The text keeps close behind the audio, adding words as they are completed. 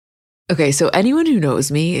Okay, so anyone who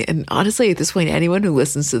knows me, and honestly, at this point, anyone who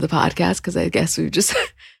listens to the podcast, because I guess we've just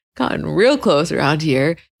gotten real close around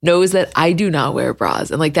here, knows that I do not wear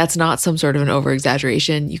bras. And like, that's not some sort of an over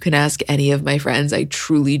exaggeration. You can ask any of my friends. I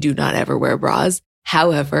truly do not ever wear bras.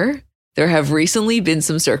 However, there have recently been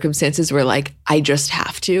some circumstances where like, I just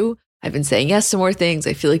have to. I've been saying yes to more things.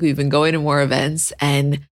 I feel like we've been going to more events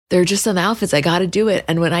and there are just some outfits. I got to do it.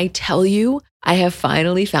 And when I tell you, I have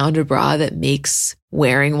finally found a bra that makes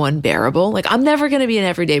wearing one bearable. Like I'm never going to be an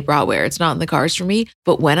everyday bra wearer. It's not in the cards for me.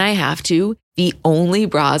 But when I have to, the only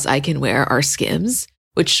bras I can wear are Skims,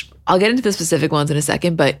 which I'll get into the specific ones in a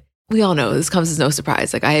second, but we all know this comes as no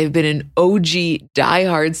surprise. Like I have been an OG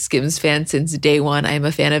diehard Skims fan since day one. I am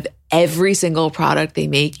a fan of every single product they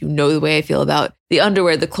make. You know the way I feel about the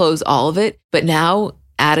underwear, the clothes, all of it. But now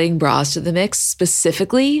adding bras to the mix,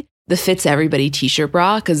 specifically the Fits Everybody t-shirt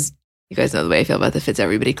bra, because you guys know the way I feel about the Fits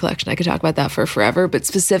Everybody collection. I could talk about that for forever, but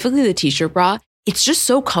specifically the t-shirt bra, it's just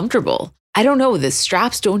so comfortable. I don't know, the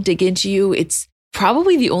straps don't dig into you. It's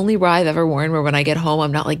probably the only bra I've ever worn where when I get home,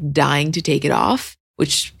 I'm not like dying to take it off,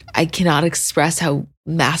 which I cannot express how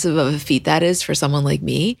massive of a feat that is for someone like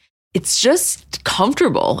me. It's just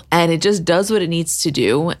comfortable and it just does what it needs to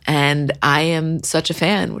do. And I am such a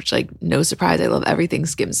fan, which like no surprise, I love everything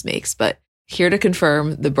Skims makes, but here to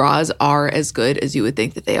confirm the bras are as good as you would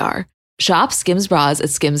think that they are. Shop Skims bras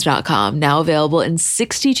at skims.com, now available in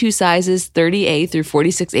 62 sizes, 30A through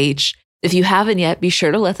 46H. If you haven't yet, be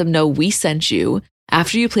sure to let them know we sent you.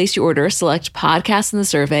 After you place your order, select podcast in the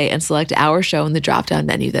survey and select our show in the drop-down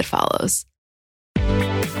menu that follows.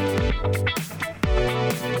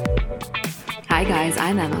 Hi guys,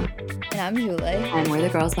 I'm Emma. And I'm Julie. And we're the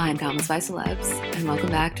girls behind Comments by Celebs. And welcome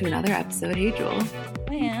back to another episode. Hey, Jewel.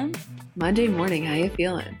 I am. Monday morning, how you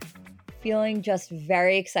feeling? Feeling just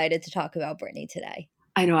very excited to talk about Britney today.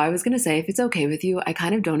 I know, I was going to say, if it's okay with you, I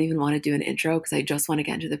kind of don't even want to do an intro because I just want to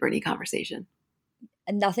get into the Britney conversation.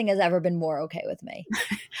 And nothing has ever been more okay with me.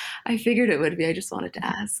 I figured it would be. I just wanted to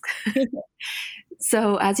ask.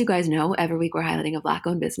 So as you guys know, every week we're highlighting a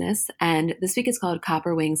Black-owned business, and this week it's called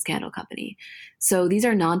Copper Wings Candle Company. So these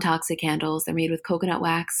are non-toxic candles. They're made with coconut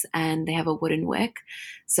wax, and they have a wooden wick.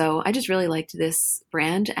 So I just really liked this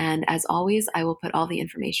brand, and as always, I will put all the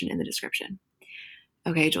information in the description.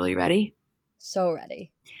 Okay, Julie, you ready? So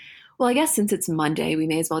ready. Well, I guess since it's Monday, we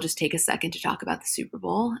may as well just take a second to talk about the Super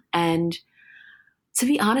Bowl. And to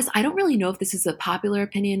be honest, I don't really know if this is a popular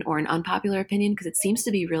opinion or an unpopular opinion because it seems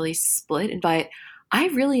to be really split, but I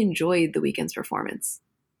really enjoyed the Weeknd's performance.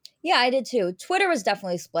 Yeah, I did too. Twitter was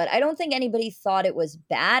definitely split. I don't think anybody thought it was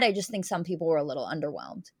bad. I just think some people were a little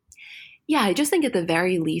underwhelmed. Yeah, I just think at the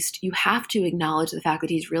very least, you have to acknowledge the fact that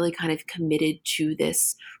he's really kind of committed to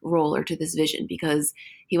this role or to this vision because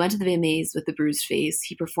he went to the VMAs with the bruised face.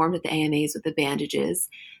 He performed at the AMAs with the bandages.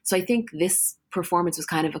 So I think this performance was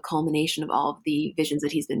kind of a culmination of all of the visions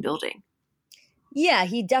that he's been building. Yeah,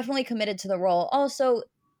 he definitely committed to the role. Also,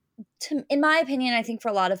 in my opinion, I think for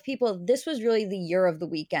a lot of people, this was really the year of the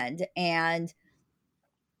Weeknd. And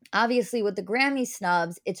obviously with the Grammy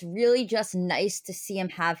snubs, it's really just nice to see him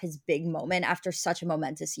have his big moment after such a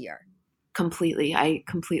momentous year. Completely. I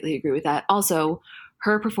completely agree with that. Also,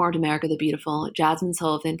 her performed America the Beautiful. Jasmine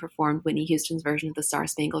Sullivan performed Whitney Houston's version of the Star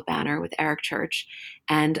Spangled Banner with Eric Church,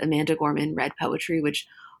 and Amanda Gorman read poetry, which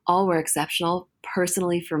all were exceptional.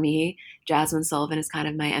 Personally, for me, Jasmine Sullivan is kind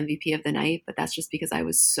of my MVP of the night, but that's just because I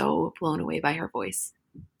was so blown away by her voice.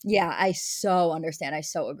 Yeah, I so understand. I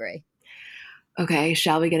so agree. Okay,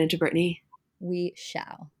 shall we get into Britney? We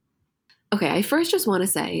shall. Okay, I first just want to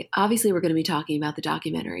say, obviously we're going to be talking about the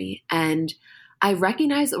documentary, and I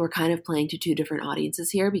recognize that we're kind of playing to two different audiences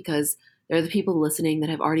here because there are the people listening that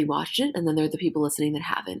have already watched it, and then there are the people listening that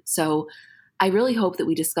haven't. So I really hope that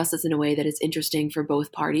we discuss this in a way that is interesting for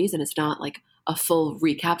both parties, and it's not like a full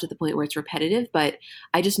recap to the point where it's repetitive, but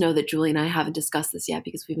I just know that Julie and I haven't discussed this yet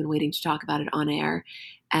because we've been waiting to talk about it on air,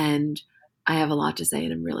 and I have a lot to say,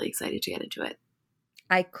 and I'm really excited to get into it.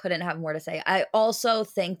 I couldn't have more to say. I also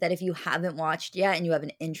think that if you haven't watched yet and you have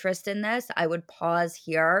an interest in this, I would pause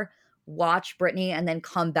here, watch Britney, and then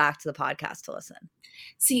come back to the podcast to listen.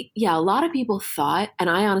 See, yeah, a lot of people thought, and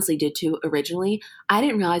I honestly did too originally, I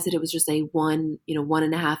didn't realize that it was just a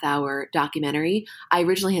 1.5 hour documentary. I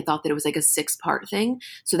originally had thought that it was like a 6-part thing.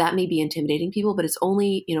 So that may be intimidating people, but it's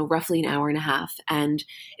only, roughly an hour and a half. And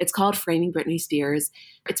it's called Framing Britney Spears.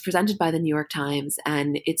 It's presented by the New York Times,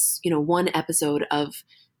 and it's, one episode of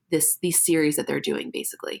these series that they're doing,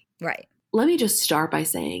 basically. Right. Let me just start by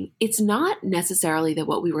saying it's not necessarily that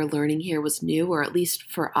what we were learning here was new, or at least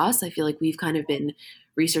for us, I feel like we've kind of been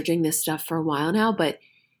researching this stuff for a while now. But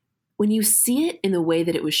when you see it in the way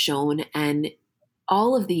that it was shown and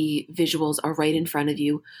all of the visuals are right in front of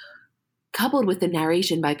you, coupled with the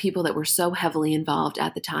narration by people that were so heavily involved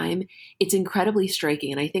at the time. It's incredibly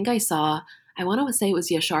striking. And I think I want to say it was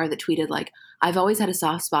Yashar that tweeted like, I've always had a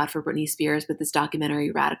soft spot for Britney Spears, but this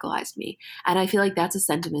documentary radicalized me. And I feel like that's a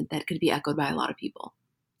sentiment that could be echoed by a lot of people.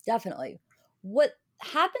 Definitely. What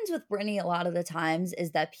happens with Britney a lot of the times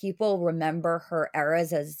is that people remember her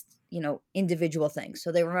eras as, individual things.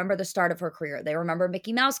 So they remember the start of her career. They remember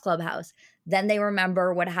Mickey Mouse Clubhouse. Then they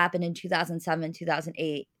remember what happened in 2007,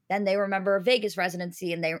 2008. Then they remember Vegas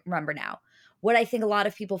residency, and they remember now. What I think a lot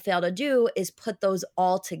of people fail to do is put those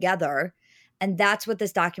all together. And that's what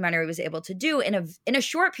this documentary was able to do in a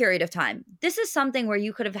short period of time. This is something where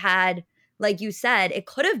you could have had, like you said, it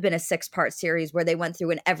could have been a 6-part series where they went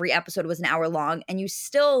through and every episode was an hour long, and you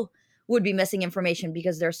still would be missing information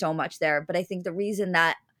because there's so much there. But I think the reason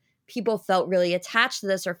that people felt really attached to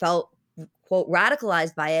this or felt, quote,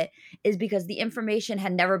 radicalized by it is because the information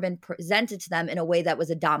had never been presented to them in a way that was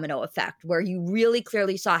a domino effect, where you really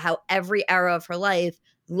clearly saw how every era of her life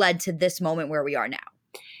led to this moment where we are now.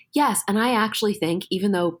 Yes, and I actually think,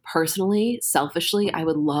 even though personally, selfishly, I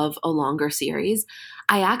would love a longer series,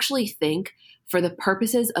 I actually think for the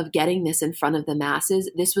purposes of getting this in front of the masses,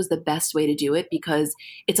 this was the best way to do it, because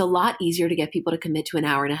it's a lot easier to get people to commit to an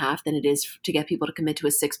hour and a half than it is to get people to commit to a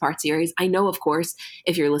 6-part series. I know, of course,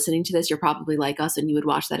 if you're listening to this, you're probably like us and you would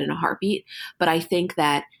watch that in a heartbeat. But I think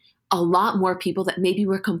that a lot more people that maybe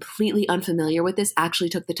were completely unfamiliar with this actually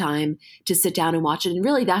took the time to sit down and watch it. And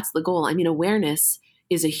really, that's the goal. I mean, awareness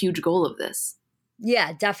is a huge goal of this.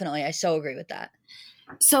 Yeah, definitely. I so agree with that.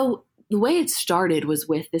 So the way it started was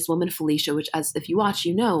with this woman, Felicia, which, as if you watch,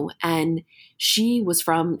 you know, and she was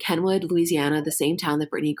from Kenwood, Louisiana, the same town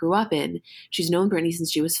that Britney grew up in. She's known Britney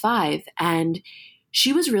since she was 5. And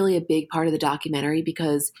she was really a big part of the documentary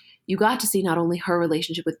because you got to see not only her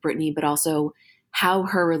relationship with Britney, but also how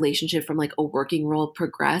her relationship from like a working role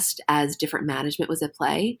progressed as different management was at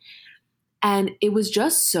play. And it was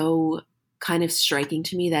just so kind of striking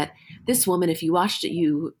to me that this woman, if you watched it,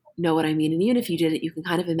 you know what I mean. And even if you didn't, you can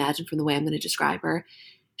kind of imagine from the way I'm going to describe her.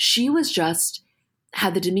 She was just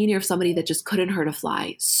had the demeanor of somebody that just couldn't hurt a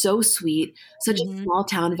fly. So sweet, such a small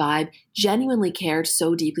town vibe, genuinely cared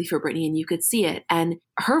so deeply for Britney, and you could see it. And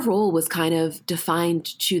her role was kind of defined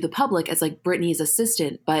to the public as like Britney's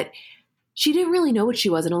assistant, but she didn't really know what she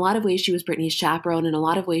was. In a lot of ways, she was Britney's chaperone. In a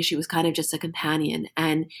lot of ways, she was kind of just a companion.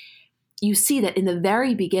 And you see that in the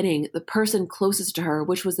very beginning, the person closest to her,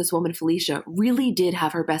 which was this woman, Felicia, really did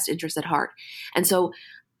have her best interest at heart. And so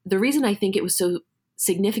the reason I think it was so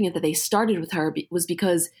significant that they started with her was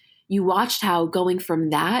because you watched how going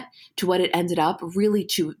from that to what it ended up, really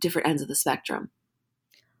two different ends of the spectrum.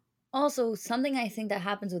 Also, something I think that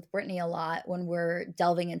happens with Britney a lot when we're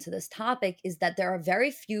delving into this topic is that there are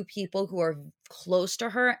very few people who are close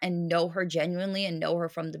to her and know her genuinely and know her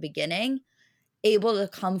from the beginning, able to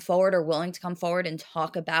come forward or willing to come forward and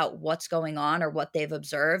talk about what's going on or what they've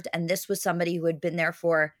observed. And this was somebody who had been there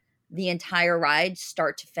for the entire ride,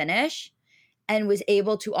 start to finish, and was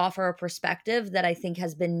able to offer a perspective that I think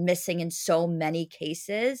has been missing in so many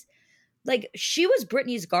cases. Like, she was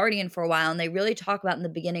Britney's guardian for a while, and they really talk about in the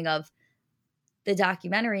beginning of the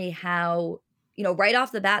documentary how, right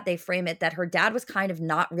off the bat, they frame it that her dad was kind of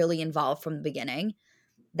not really involved from the beginning,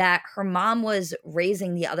 that her mom was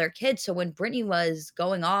raising the other kids. So when Britney was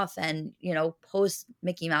going off and, post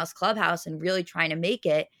Mickey Mouse Clubhouse and really trying to make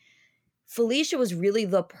it, Felicia was really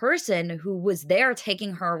the person who was there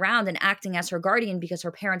taking her around and acting as her guardian because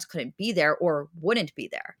her parents couldn't be there or wouldn't be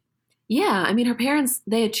there. Yeah, I mean, her parents,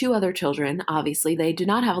 they had 2 other children, obviously. They did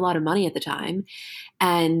not have a lot of money at the time.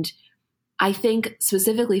 And I think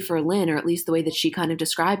specifically for Lynn, or at least the way that she kind of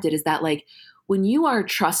described it, is that like when you are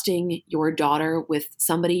trusting your daughter with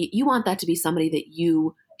somebody, you want that to be somebody that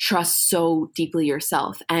you trust so deeply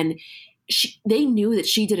yourself. And they knew that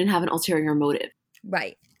she didn't have an ulterior motive.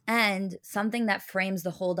 Right. And something that frames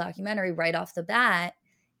the whole documentary right off the bat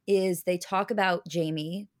is they talk about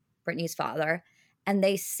Jamie, Britney's father, and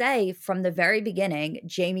they say from the very beginning,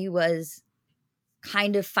 Jamie was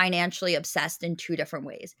kind of financially obsessed in 2 different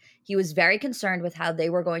ways. He was very concerned with how they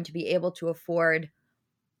were going to be able to afford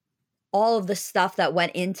all of the stuff that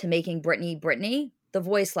went into making Britney, the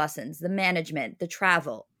voice lessons, the management, the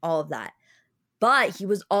travel, all of that. But he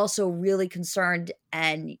was also really concerned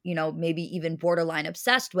and, maybe even borderline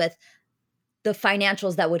obsessed with the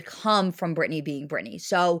financials that would come from Britney being Britney.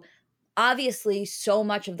 So obviously, so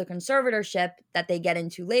much of the conservatorship that they get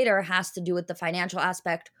into later has to do with the financial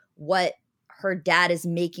aspect, what her dad is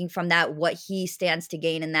making from that, what he stands to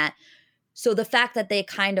gain in that. So the fact that they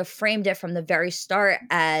kind of framed it from the very start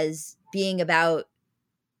as being about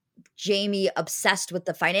Jamie obsessed with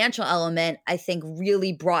the financial element, I think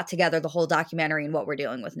really brought together the whole documentary and what we're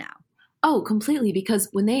dealing with now. Oh, completely. Because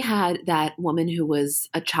when they had that woman who was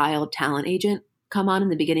a child talent agent come on in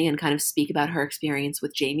the beginning and kind of speak about her experience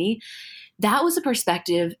with Jamie, that was a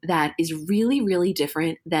perspective that is really, really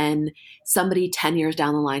different than somebody 10 years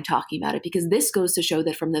down the line talking about it. Because this goes to show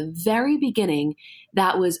that from the very beginning,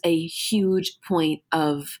 that was a huge point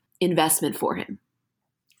of investment for him.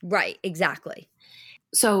 Right, exactly.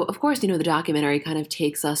 So, of course, the documentary kind of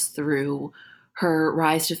takes us through her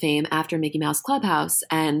rise to fame after Mickey Mouse Clubhouse.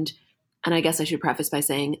 And I guess I should preface by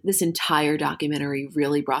saying this entire documentary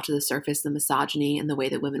really brought to the surface the misogyny and the way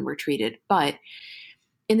that women were treated. But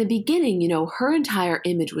in the beginning, her entire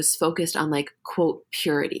image was focused on like, quote,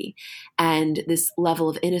 purity and this level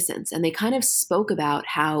of innocence. And they kind of spoke about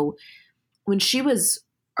how when she was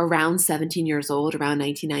around 17 years old, around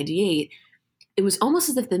 1998, it was almost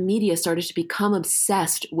as if the media started to become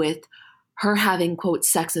obsessed with her having, quote,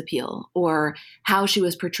 sex appeal or how she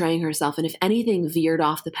was portraying herself. And if anything veered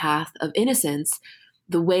off the path of innocence,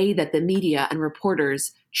 the way that the media and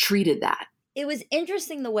reporters treated that. It was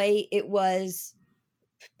interesting the way it was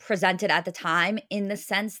presented at the time, in the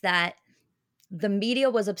sense that the media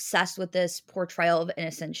was obsessed with this portrayal of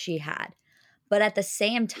innocence she had. But at the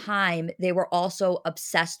same time, they were also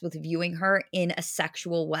obsessed with viewing her in a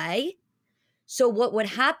sexual way. So what would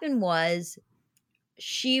happen was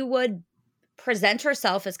she would present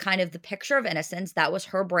herself as kind of the picture of innocence. That was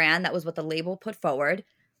her brand. That was what the label put forward.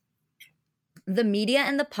 The media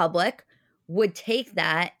and the public would take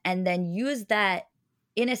that and then use that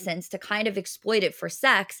innocence to kind of exploit it for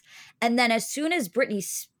sex. And then as soon as Britney,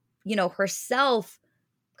 herself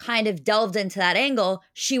kind of delved into that angle,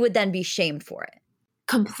 she would then be shamed for it.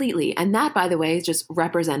 Completely. And that, by the way, is just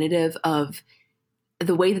representative of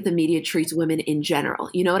the way that the media treats women in general.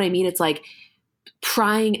 You know what I mean? It's like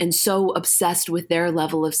prying and so obsessed with their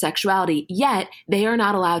level of sexuality, yet they are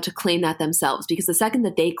not allowed to claim that themselves, because the second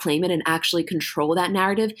that they claim it and actually control that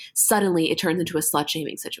narrative, suddenly it turns into a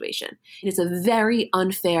slut-shaming situation. And it's a very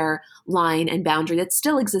unfair line and boundary that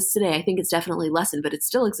still exists today. I think it's definitely lessened, but it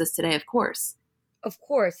still exists today, of course. Of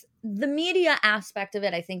course. The media aspect of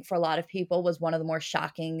it, I think for a lot of people, was one of the more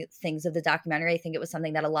shocking things of the documentary. I think it was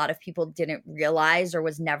something that a lot of people didn't realize or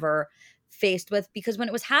was never faced with, because when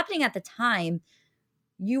it was happening at the time,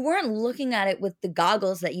 you weren't looking at it with the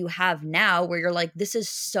goggles that you have now, where you're like, this is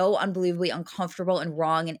so unbelievably uncomfortable and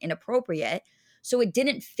wrong and inappropriate. So it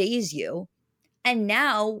didn't faze you. And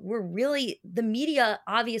now the media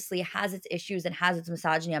obviously has its issues and has its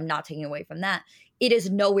misogyny. I'm not taking away from that. It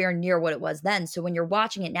is nowhere near what it was then. So when you're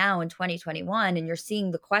watching it now in 2021 and you're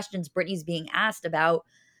seeing the questions Britney's being asked about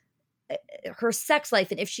her sex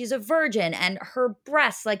life and if she's a virgin and her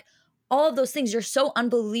breasts, like all of those things, you're so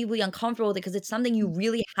unbelievably uncomfortable because it's something you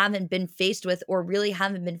really haven't been faced with, or really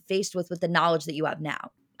haven't been faced with the knowledge that you have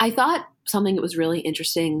now. I thought something that was really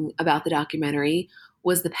interesting about the documentary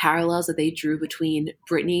was the parallels that they drew between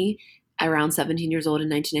Britney around 17 years old in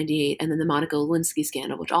 1998 and then the Monica Lewinsky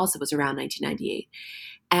scandal, which also was around 1998.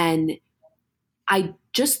 And I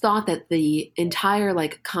just thought that the entire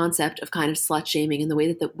concept of kind of slut shaming and the way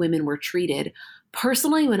that the women were treated,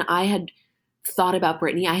 personally, when I had thought about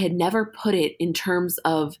Britney, I had never put it in terms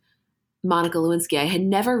of Monica Lewinsky. I had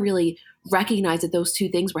never really recognized that those two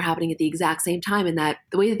things were happening at the exact same time, and that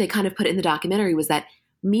the way that they kind of put it in the documentary was that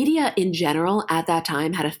media in general at that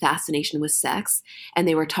time had a fascination with sex, and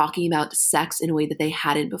they were talking about sex in a way that they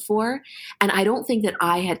hadn't before. And I don't think that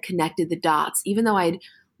I had connected the dots, even though I'd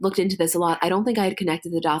looked into this a lot. I don't think I had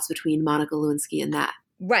connected the dots between Monica Lewinsky and that.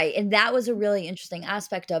 Right. And that was a really interesting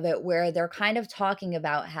aspect of it, where they're kind of talking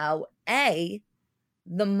about how,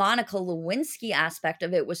 the Monica Lewinsky aspect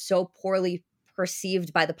of it was so poorly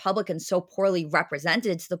perceived by the public and so poorly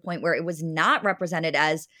represented, to the point where it was not represented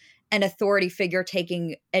as an authority figure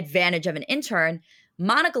taking advantage of an intern.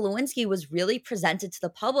 Monica Lewinsky was really presented to the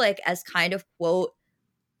public as kind of, quote,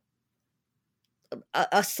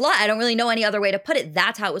 a slut. I don't really know any other way to put it.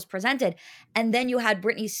 That's how it was presented. And then you had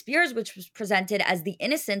Britney Spears, which was presented as the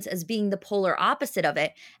innocence, as being the polar opposite of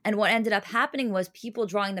it. And what ended up happening was people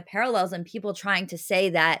drawing the parallels and people trying to say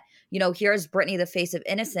that, here's Britney, the face of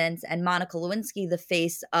innocence, and Monica Lewinsky, the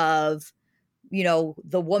face of,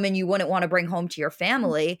 the woman you wouldn't want to bring home to your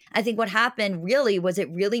family. I think what happened really was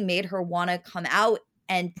it really made her want to come out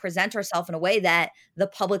and present herself in a way that the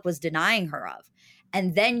public was denying her of.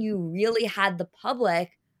 And then you really had the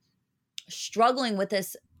public struggling with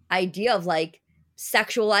this idea of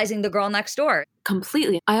sexualizing the girl next door.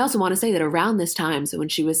 Completely. I also want to say that around this time, so when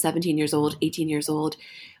she was 17 years old, 18 years old,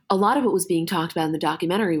 a lot of what was being talked about in the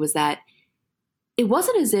documentary was that it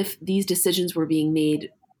wasn't as if these decisions were being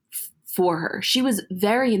made for her. She was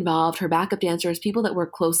very involved. Her backup dancers, people that were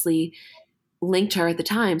closely linked to her at the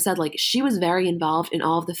time, said like she was very involved in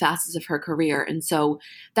all of the facets of her career. And so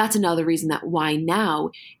that's another reason that why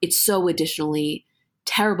now it's so additionally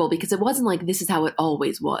terrible, because it wasn't like this is how it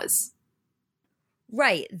always was.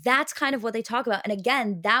 Right. That's kind of what they talk about. And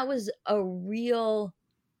again, that was a real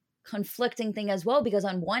conflicting thing as well, because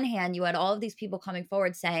on one hand, you had all of these people coming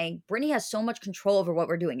forward saying, Britney has so much control over what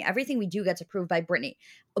we're doing. Everything we do gets approved by Britney.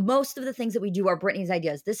 Most of the things that we do are Britney's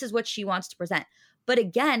ideas. This is what she wants to present. But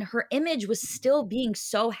again, her image was still being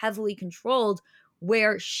so heavily controlled,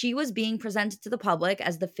 where she was being presented to the public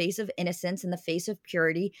as the face of innocence and the face of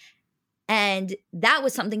purity. And that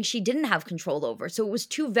was something she didn't have control over. So it was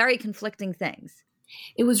two very conflicting things.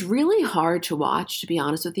 It was really hard to watch, to be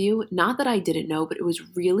honest with you. Not that I didn't know, but it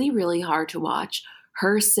was really, really hard to watch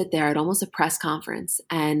her sit there at almost a press conference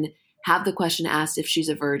and have the question asked if she's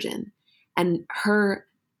a virgin. And her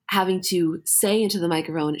having to say into the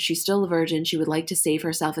microphone, she's still a virgin, she would like to save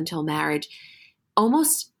herself until marriage.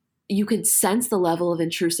 Almost you could sense the level of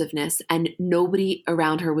intrusiveness, and nobody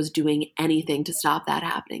around her was doing anything to stop that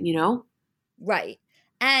happening, you know? Right.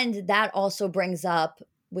 And that also brings up,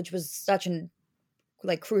 which was such an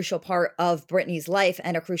crucial part of Britney's life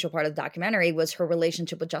and a crucial part of the documentary, was her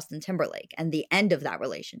relationship with Justin Timberlake and the end of that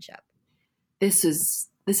relationship. This is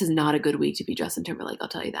not a good week to be Justin Timberlake, I'll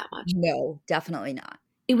tell you that much. No, definitely not.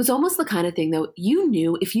 It was almost the kind of thing, though, you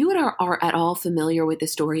knew, if you are at all familiar with the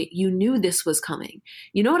story, you knew this was coming.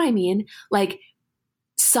 You know what I mean? Like,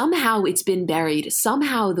 somehow it's been buried.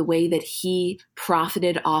 Somehow the way that he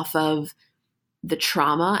profited off of the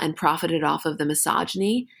trauma and profited off of the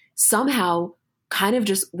misogyny somehow kind of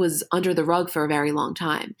just was under the rug for a very long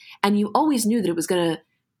time. And you always knew that it was going to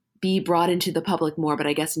be brought into the public more, but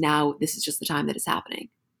I guess now this is just the time that it's happening.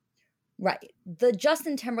 Right. The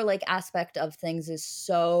Justin Timberlake aspect of things is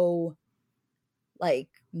so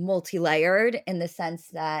multi-layered, in the sense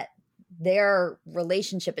that their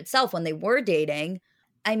relationship itself, when they were dating,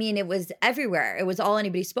 I mean, it was everywhere. It was all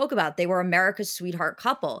anybody spoke about. They were America's sweetheart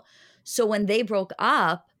couple. So when they broke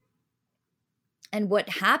up, and what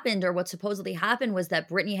happened, or what supposedly happened, was that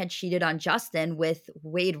Britney had cheated on Justin with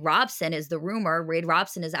Wade Robson, is the rumor. Wade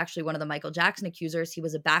Robson is actually one of the Michael Jackson accusers. He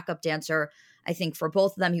was a backup dancer, I think, for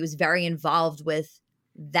both of them. He was very involved with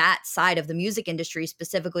that side of the music industry,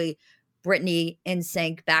 specifically Britney,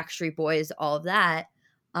 NSYNC, Backstreet Boys, all of that.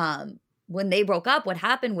 When they broke up, what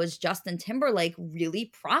happened was Justin Timberlake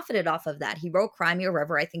really profited off of that. He wrote Cry Me a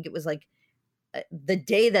River. I think it was the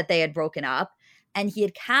day that they had broken up. And he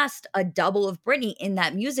had cast a double of Britney in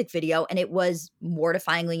that music video, and it was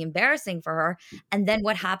mortifyingly embarrassing for her. And then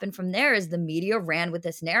what happened from there is the media ran with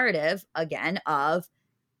this narrative, again, of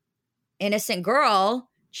innocent girl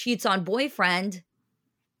cheats on boyfriend,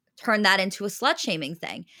 turn that into a slut-shaming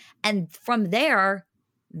thing. And from there,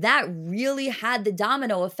 that really had the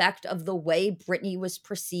domino effect of the way Britney was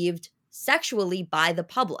perceived sexually by the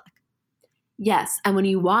public. Yes, and when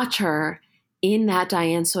you watch her in that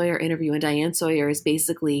Diane Sawyer interview, and Diane Sawyer is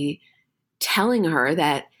basically telling her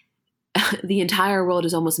that the entire world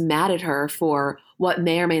is almost mad at her for what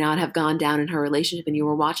may or may not have gone down in her relationship, and you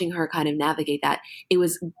were watching her kind of navigate that. It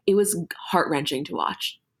was heart-wrenching to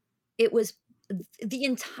watch. It was the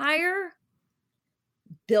entire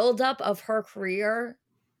buildup of her career,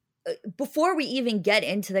 before we even get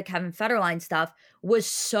into the Kevin Federline stuff, was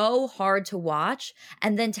so hard to watch.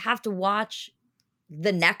 And then to have to watch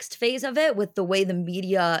the next phase of it with the way the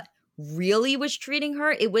media really was treating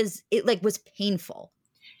her, it was painful.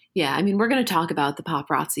 Yeah, I mean, we're going to talk about the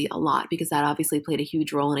paparazzi a lot, because that obviously played a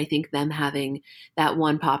huge role. And I think them having that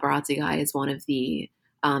one paparazzi guy as one of the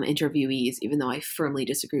interviewees, even though I firmly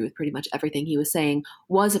disagree with pretty much everything he was saying,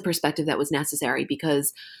 was a perspective that was necessary,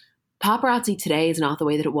 because paparazzi today is not the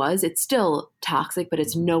way that it was. It's still toxic, but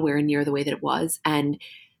it's nowhere near the way that it was. And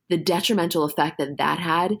the detrimental effect that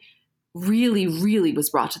had really, really was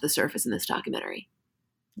brought to the surface in this documentary.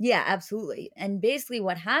 Yeah, absolutely. And basically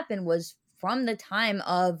what happened was, from the time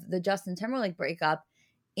of the Justin Timberlake breakup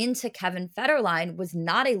into Kevin Federline was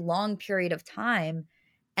not a long period of time.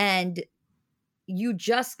 And you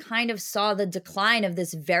just kind of saw the decline of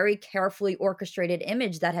this very carefully orchestrated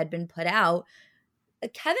image that had been put out.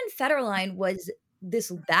 Kevin Federline was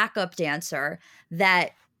this backup dancer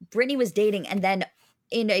that Britney was dating, and then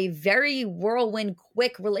in a very whirlwind,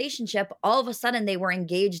 quick relationship, all of a sudden they were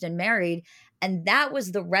engaged and married. And that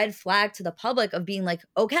was the red flag to the public of being like,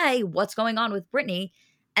 okay, what's going on with Britney?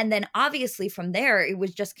 And then obviously from there, it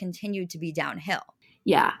was just continued to be downhill.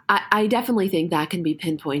 Yeah, I definitely think that can be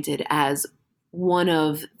pinpointed as one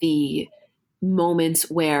of the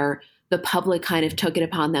moments where the public kind of took it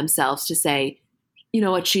upon themselves to say, you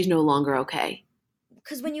know what, she's no longer okay.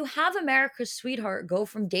 Because when you have America's sweetheart go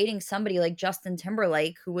from dating somebody like Justin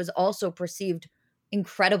Timberlake, who was also perceived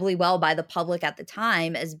incredibly well by the public at the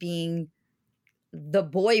time as being the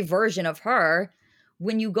boy version of her,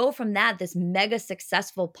 when you go from that, this mega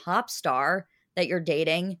successful pop star that you're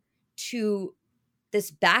dating, to this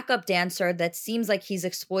backup dancer that seems like he's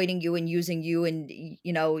exploiting you and using you, and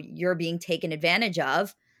you know, you're being taken advantage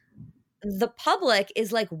of, the public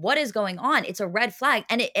is like, what is going on? It's a red flag.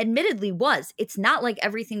 And it admittedly was. It's not like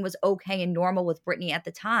everything was okay and normal with Britney at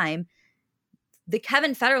the time. The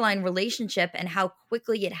Kevin Federline relationship and how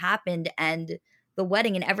quickly it happened, and the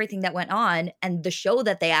wedding and everything that went on, and the show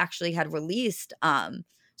that they actually had released,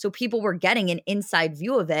 so people were getting an inside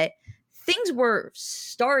view of it, things were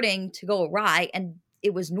starting to go awry, and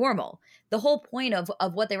it was normal. The whole point of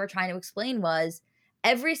what they were trying to explain was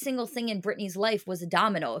every single thing in Britney's life was a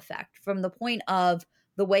domino effect, from the point of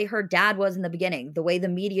the way her dad was in the beginning, the way the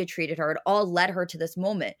media treated her. It all led her to this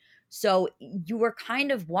moment. So you were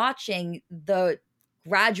kind of watching the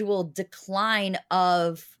gradual decline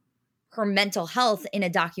of her mental health in a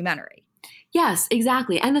documentary. Yes,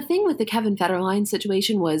 exactly. And the thing with the Kevin Federline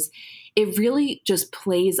situation was it really just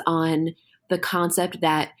plays on the concept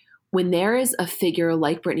that when there is a figure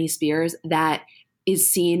like Britney Spears that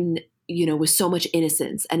is seen, you know, with so much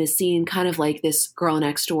innocence and is seen kind of like this girl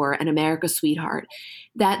next door and America's sweetheart,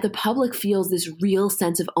 that the public feels this real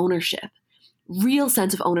sense of ownership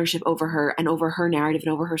over her and over her narrative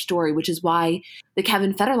and over her story, which is why the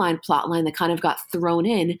Kevin Federline plotline that kind of got thrown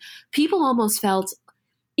in, people almost felt,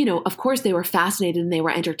 you know, of course they were fascinated and they were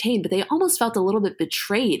entertained, but they almost felt a little bit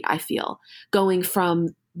betrayed, I feel, going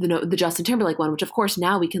from the Justin Timberlake one, which of course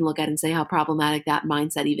now we can look at and say how problematic that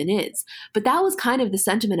mindset even is. But that was kind of the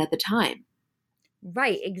sentiment at the time.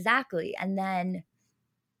 Right, exactly. And then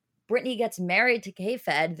Britney gets married to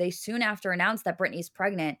K-Fed. They soon after announce that Britney's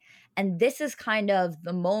pregnant. And this is kind of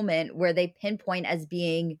the moment where they pinpoint as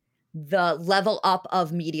being the level up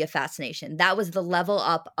of media fascination. That was the level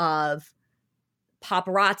up of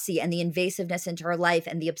paparazzi and the invasiveness into her life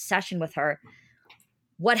and the obsession with her.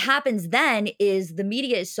 What happens then is the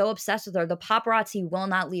media is so obsessed with her, the paparazzi will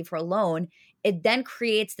not leave her alone. It then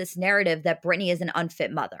creates this narrative that Britney is an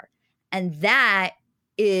unfit mother. And that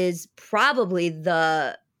is probably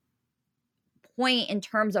the point in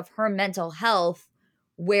terms of her mental health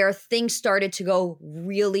where things started to go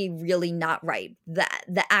really, really not right.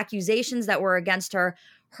 The accusations that were against her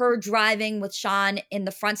driving with Sean in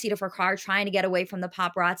the front seat of her car, trying to get away from the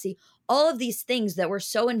paparazzi, all of these things that were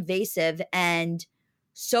so invasive and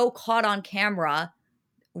so caught on camera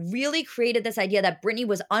really created this idea that Britney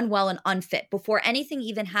was unwell and unfit before anything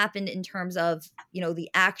even happened in terms of, you know, the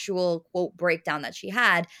actual quote breakdown that she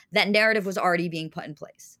had. That narrative was already being put in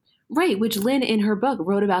place. Right, which Lynn in her book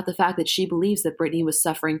wrote about the fact that she believes that Britney was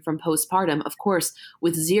suffering from postpartum, of course,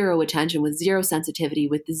 with zero attention, with zero sensitivity,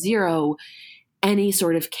 with zero any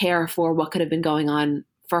sort of care for what could have been going on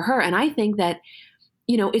for her. And I think that,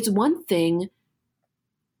 you know, it's one thing.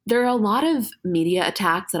 There are a lot of media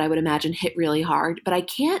attacks that I would imagine hit really hard, but I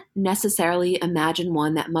can't necessarily imagine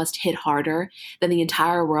one that must hit harder than the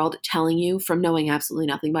entire world telling you, from knowing absolutely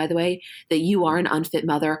nothing, by the way, that you are an unfit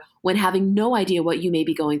mother when having no idea what you may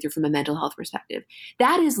be going through from a mental health perspective.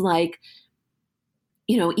 That is like,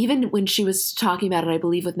 you know, even when she was talking about it, I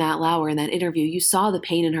believe with Matt Lauer in that interview, you saw the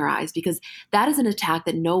pain in her eyes, because that is an attack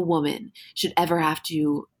that no woman should ever have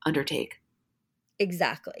to undertake.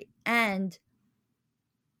 Exactly. And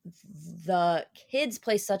the kids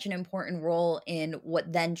play such an important role in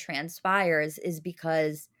what then transpires, is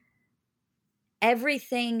because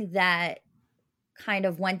everything that kind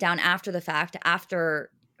of went down after the fact, after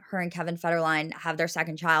her and Kevin Federline have their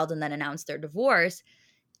second child and then announce their divorce,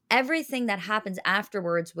 everything that happens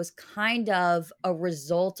afterwards was kind of a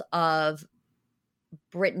result of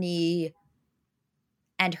Britney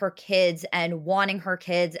and her kids and wanting her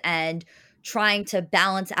kids and trying to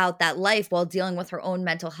balance out that life while dealing with her own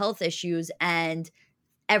mental health issues, and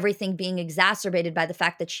everything being exacerbated by the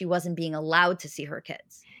fact that she wasn't being allowed to see her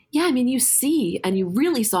kids. Yeah, I mean, you see, and you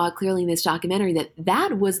really saw it clearly in this documentary,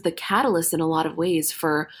 that was the catalyst in a lot of ways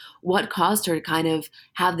for what caused her to kind of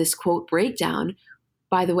have this quote breakdown,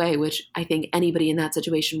 by the way, which I think anybody in that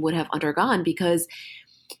situation would have undergone, because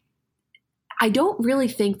I don't really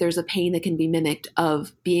think there's a pain that can be mimicked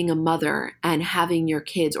of being a mother and having your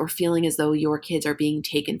kids, or feeling as though your kids are being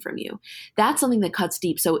taken from you. That's something that cuts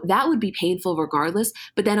deep. So that would be painful regardless.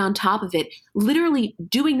 But then on top of it, literally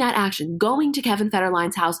doing that action, going to Kevin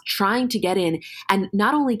Federline's house, trying to get in. And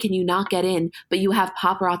not only can you not get in, but you have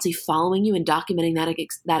paparazzi following you and documenting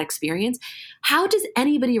that experience. How does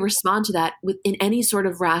anybody respond to that in any sort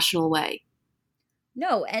of rational way?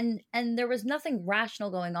 No, and there was nothing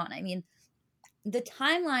rational going on. I mean, the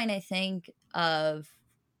timeline, I think, of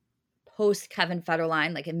post Kevin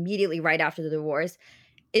Federline, like immediately right after the divorce,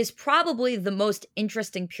 is probably the most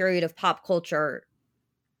interesting period of pop culture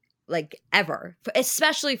like ever,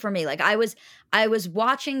 especially for me. Like I was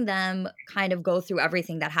watching them kind of go through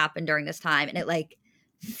everything that happened during this time, and it like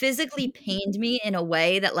physically pained me in a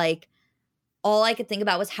way that like all I could think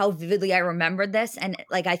about was how vividly I remembered this. And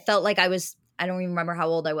like I felt like I don't even remember how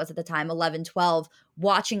old I was at the time, 11, 12,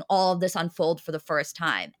 watching all of this unfold for the first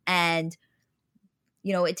time. And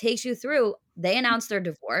it takes you through. They announced their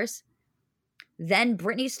divorce. Then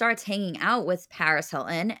Britney starts hanging out with Paris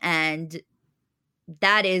Hilton, and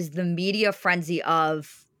that is the media frenzy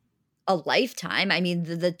of a lifetime. I mean,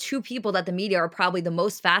 the two people that the media are probably the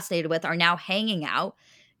most fascinated with are now hanging out.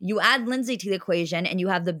 You add Lindsay to the equation, and you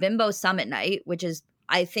have the Bimbo Summit Night, which is,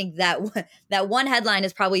 I think that one headline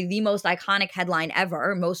is probably the most iconic headline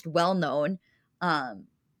ever, most well known.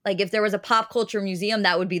 Like if there was a pop culture museum,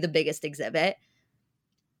 that would be the biggest exhibit.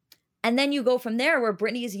 And then you go from there where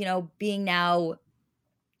Britney's, being now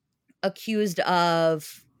accused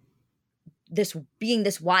of being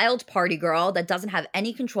this wild party girl that doesn't have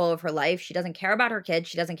any control of her life. She doesn't care about her kids.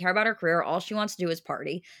 She doesn't care about her career. All she wants to do is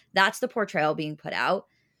party. That's the portrayal being put out.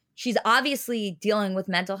 She's obviously dealing with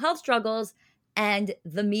mental health struggles, and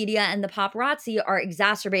the media and the paparazzi are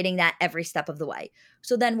exacerbating that every step of the way.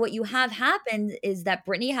 So then what you have happened is that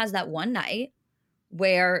Britney has that one night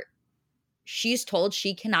where she's told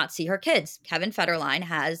she cannot see her kids. Kevin Federline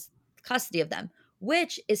has custody of them,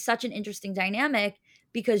 which is such an interesting dynamic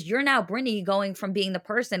because you're now Britney going from being the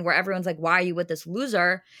person where everyone's like, why are you with this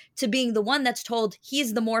loser, to being the one that's told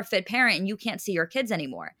he's the more fit parent and you can't see your kids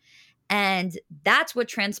anymore. And that's what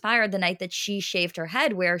transpired the night that she shaved her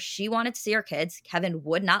head, where she wanted to see her kids. Kevin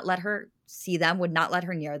would not let her see them, would not let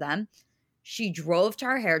her near them. She drove to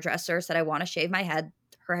her hairdresser, said, I want to shave my head.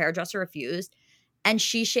 Her hairdresser refused. And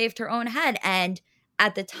she shaved her own head. And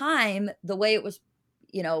at the time, the way it was,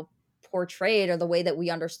 portrayed, or the way that we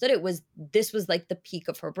understood it, was this was like the peak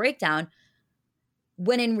of her breakdown.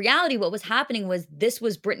 When in reality, what was happening was this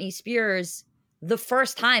was Britney Spears, the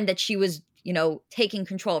first time that she was, taking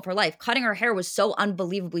control of her life. Cutting her hair was so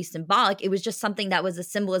unbelievably symbolic. It was just something that was a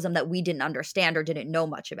symbolism that we didn't understand or didn't know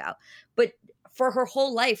much about. But for her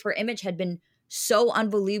whole life, her image had been so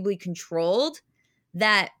unbelievably controlled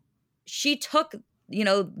that she took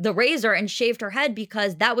the razor and shaved her head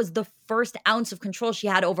because that was the first ounce of control she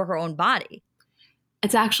had over her own body.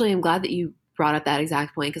 It's actually, I'm glad that you brought up that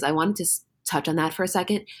exact point, because I wanted to touch on that for a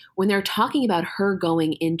second. When they're talking about her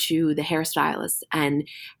going into the hairstylist and,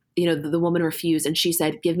 the woman refused and she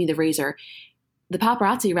said, give me the razor. The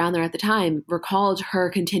paparazzi around there at the time recalled her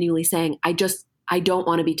continually saying, I don't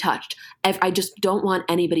want to be touched. I just don't want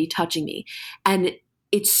anybody touching me. And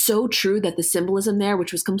it's so true that the symbolism there,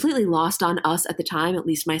 which was completely lost on us at the time, at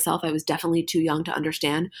least myself, I was definitely too young to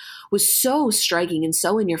understand, was so striking and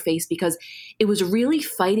so in your face, because it was really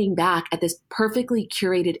fighting back at this perfectly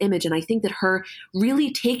curated image. And I think that her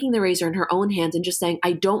really taking the razor in her own hands and just saying,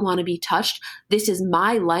 I don't want to be touched. This is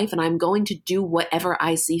my life and I'm going to do whatever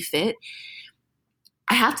I see fit.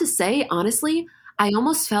 I have to say, honestly, I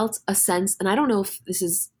almost felt a sense, and I don't know if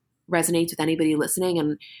this resonates with anybody listening,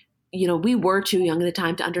 and we were too young at the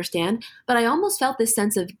time to understand, but I almost felt this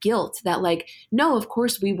sense of guilt that like, no, of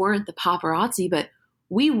course we weren't the paparazzi, but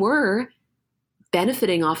we were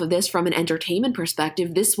benefiting off of this from an entertainment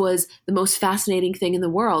perspective. This was the most fascinating thing in the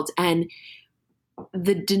world. And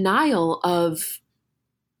the denial of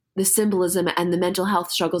the symbolism and the mental health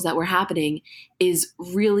struggles that were happening is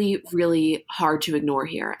really, really hard to ignore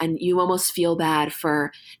here. And you almost feel bad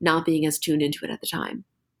for not being as tuned into it at the time.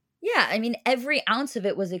 Yeah, I mean, every ounce of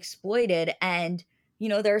it was exploited. And,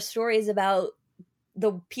 there are stories about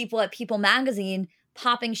the people at People magazine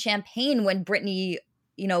popping champagne when Britney,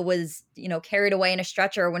 was, carried away in a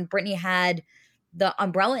stretcher, when Britney had the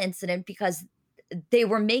umbrella incident, because they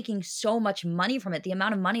were making so much money from it. The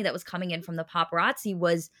amount of money that was coming in from the paparazzi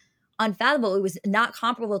was unfathomable. It was not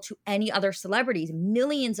comparable to any other celebrities.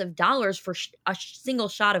 Millions of dollars for a single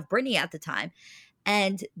shot of Britney at the time.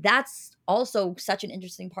 And that's also such an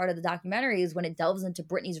interesting part of the documentary, is when it delves into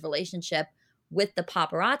Britney's relationship with the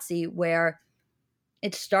paparazzi, where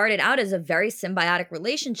it started out as a very symbiotic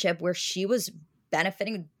relationship where she was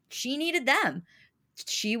benefiting. She needed them.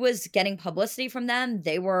 She was getting publicity from them.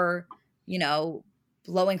 They were,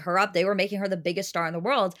 blowing her up. They were making her the biggest star in the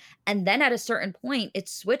world. And then at a certain point, it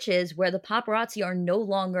switches where the paparazzi are no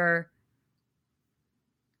longer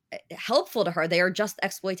helpful to her. They are just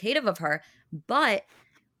exploitative of her. But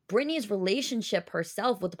Britney's relationship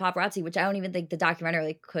herself with the paparazzi, which I don't even think the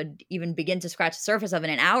documentary could even begin to scratch the surface of in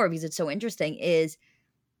an hour because it's so interesting, is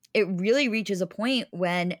it really reaches a point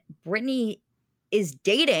when Britney is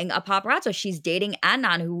dating a paparazzo. She's dating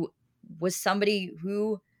Adnan, who was somebody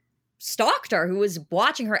who stalked her, who was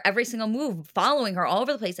watching her every single move, following her all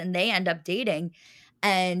over the place, and they end up dating.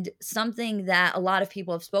 And something that a lot of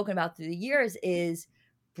people have spoken about through the years is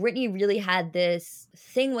Britney really had this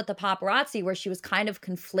thing with the paparazzi where she was kind of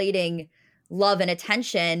conflating love and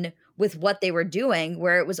attention with what they were doing,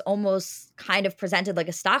 where it was almost kind of presented like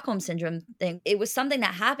a Stockholm syndrome thing. It was something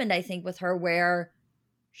that happened, I think, with her where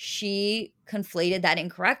she conflated that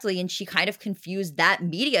incorrectly and she kind of confused that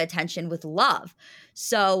media attention with love.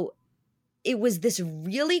 So it was this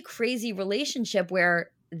really crazy relationship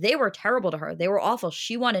where they were terrible to her. They were awful.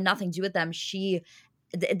 She wanted nothing to do with them.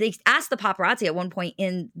 They asked the paparazzi at one point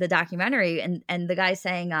in the documentary, and the guy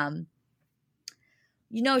saying,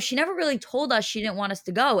 she never really told us she didn't want us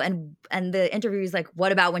to go. And the interviewer's like,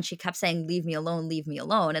 what about when she kept saying, leave me alone, leave me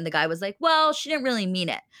alone? And the guy was like, well, she didn't really mean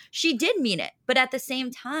it. She did mean it. But at the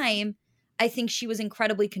same time, I think she was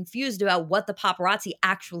incredibly confused about what the paparazzi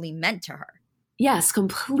actually meant to her. Yes,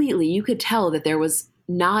 completely. You could tell that there was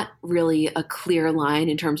not really a clear line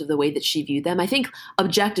in terms of the way that she viewed them. I think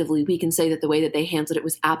objectively, we can say that the way that they handled it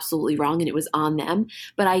was absolutely wrong and it was on them.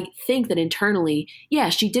 But I think that internally, yeah,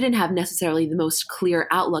 she didn't have necessarily the most clear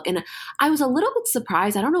outlook. And I was a little bit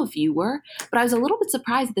surprised. I don't know if you were, but I was a little bit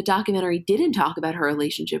surprised that the documentary didn't talk about her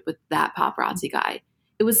relationship with that paparazzi guy.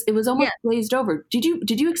 It was almost glazed over. Did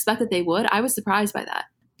you expect that they would? I was surprised by that.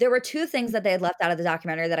 There were two things that they had left out of the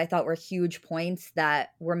documentary that I thought were huge points that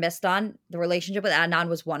were missed on. The relationship with Adnan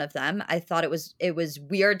was one of them. I thought it was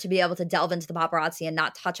weird to be able to delve into the paparazzi and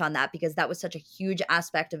not touch on that because that was such a huge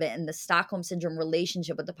aspect of it. And the Stockholm Syndrome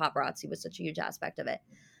relationship with the paparazzi was such a huge aspect of it.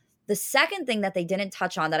 The second thing that they didn't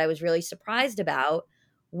touch on that I was really surprised about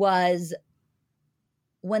was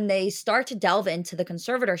when they start to delve into the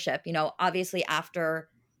conservatorship. Obviously after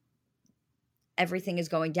everything is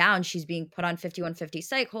going down, she's being put on 5150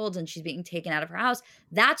 psych holds and she's being taken out of her house.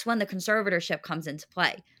 That's when the conservatorship comes into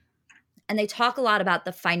play. And they talk a lot about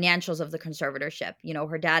the financials of the conservatorship.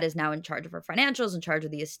 Her dad is now in charge of her financials, in charge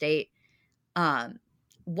of the estate.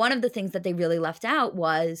 One of the things that they really left out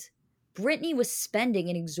was Britney was spending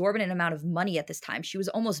an exorbitant amount of money at this time. She was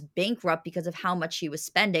almost bankrupt because of how much she was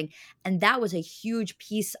spending. And that was a huge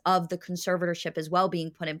piece of the conservatorship as well being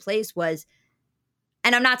put in place was,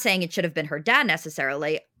 and I'm not saying it should have been her dad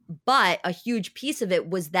necessarily, but a huge piece of it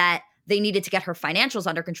was that they needed to get her financials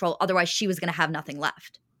under control. Otherwise, she was going to have nothing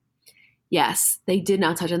left. Yes, they did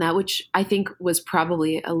not touch on that, which I think was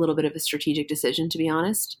probably a little bit of a strategic decision, to be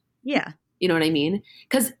honest. Yeah. You know what I mean?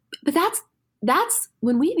 But that's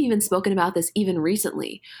when we've even spoken about this even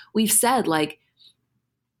recently. We've said, like,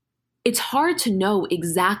 it's hard to know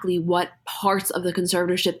exactly what parts of the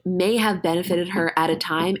conservatorship may have benefited her at a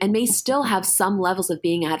time and may still have some levels of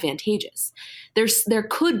being advantageous. There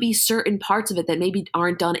could be certain parts of it that maybe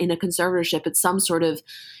aren't done in a conservatorship. It's some sort of,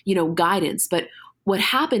 guidance. But what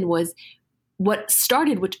happened was what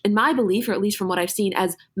started, which in my belief, or at least from what I've seen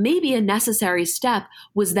as maybe a necessary step,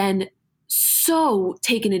 was then so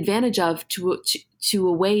taken advantage of to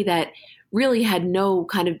a way that really had no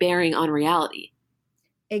kind of bearing on reality.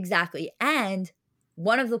 Exactly. And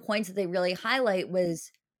one of the points that they really highlight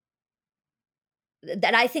was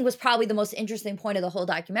that I think was probably the most interesting point of the whole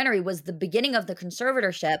documentary was the beginning of the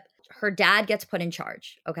conservatorship. Her dad gets put in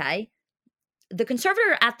charge. Okay. The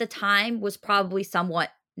conservator at the time was probably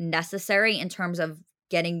somewhat necessary in terms of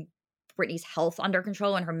getting Britney's health under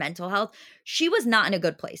control and her mental health. She was not in a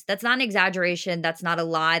good place. That's not an exaggeration. That's not a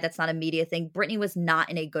lie. That's not a media thing. Britney was not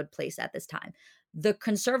in a good place at this time. The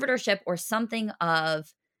conservatorship or something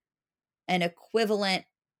of an equivalent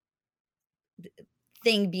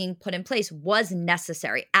thing being put in place was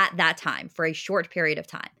necessary at that time for a short period of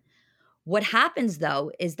time. What happens,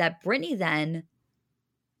 though, is that Britney then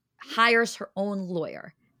hires her own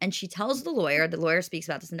lawyer. And she tells the lawyer speaks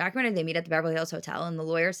about this in the documentary, they meet at the Beverly Hills Hotel, and the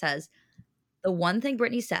lawyer says, the one thing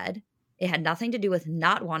Britney said, it had nothing to do with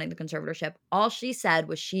not wanting the conservatorship. All she said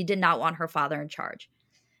was she did not want her father in charge.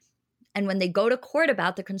 And when they go to court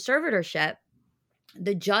about the conservatorship,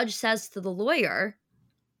 the judge says to the lawyer,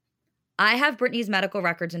 I have Britney's medical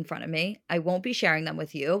records in front of me. I won't be sharing them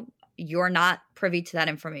with you. You're not privy to that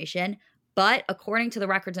information. But according to the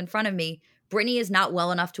records in front of me, Britney is not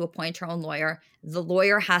well enough to appoint her own lawyer. The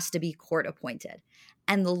lawyer has to be court appointed.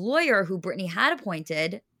 And the lawyer who Britney had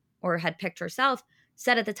appointed or had picked herself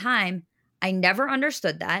said at the time, I never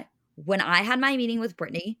understood that. When I had my meeting with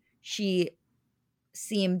Britney, she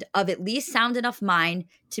seemed of at least sound enough mind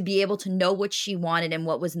to be able to know what she wanted and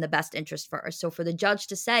what was in the best interest for her. So for the judge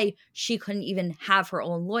to say she couldn't even have her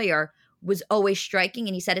own lawyer was always striking.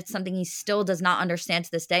 And he said it's something he still does not understand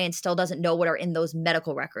to this day and still doesn't know what are in those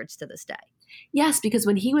medical records to this day. Yes, because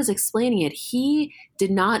when he was explaining it, he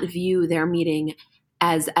did not view their meeting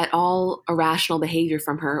as at all irrational behavior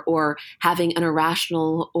from her or having an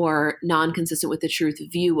irrational or non-consistent with the truth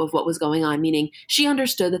view of what was going on, meaning she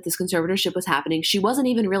understood that this conservatorship was happening. She wasn't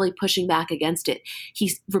even really pushing back against it.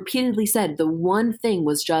 He repeatedly said the one thing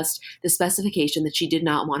was just the specification that she did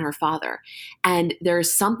not want her father. And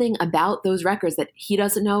there's something about those records that he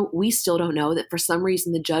doesn't know, we still don't know, that for some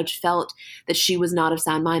reason the judge felt that she was not of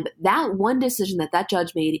sound mind. But that one decision that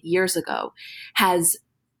judge made years ago has,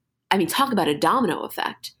 I mean, talk about a domino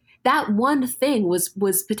effect. That one thing was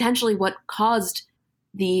potentially what caused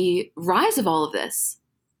the rise of all of this.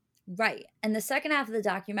 Right. And the second half of the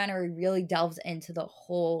documentary really delves into the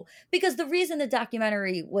whole, because the reason the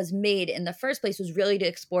documentary was made in the first place was really to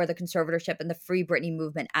explore the conservatorship and the Free Britney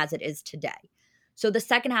movement as it is today. So the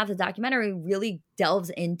second half of the documentary really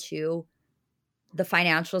delves into the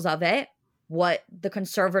financials of it, what the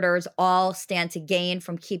conservators all stand to gain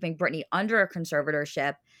from keeping Britney under a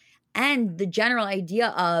conservatorship, and the general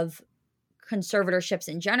idea of conservatorships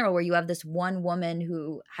in general, where you have this one woman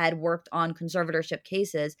who had worked on conservatorship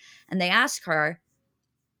cases, and they ask her,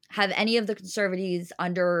 have any of the conservatives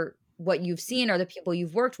under what you've seen or the people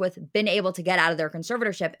you've worked with been able to get out of their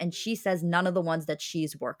conservatorship? And she says none of the ones that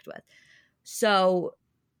she's worked with. So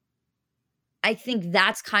I think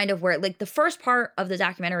that's kind of where, like, the first part of the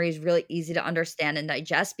documentary is really easy to understand and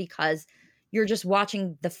digest because you're just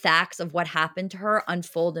watching the facts of what happened to her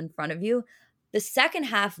unfold in front of you. The second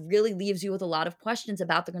half really leaves you with a lot of questions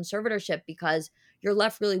about the conservatorship because you're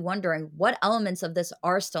left really wondering what elements of this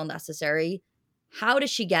are still necessary. How does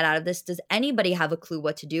she get out of this? Does anybody have a clue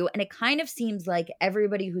what to do? And it kind of seems like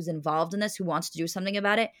everybody who's involved in this, who wants to do something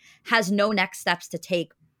about it, has no next steps to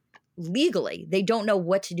take legally. They don't know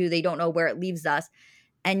what to do. They don't know where it leaves us.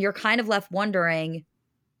 And you're kind of left wondering,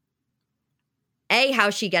 A, how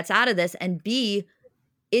she gets out of this, and B,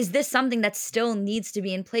 is this something that still needs to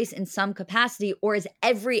be in place in some capacity, or is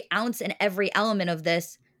every ounce and every element of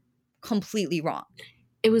this completely wrong?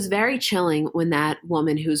 It was very chilling when that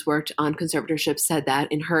woman who's worked on conservatorship said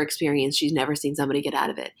that in her experience, she's never seen somebody get out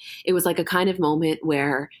of it. It was like a kind of moment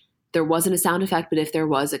where there wasn't a sound effect, but if there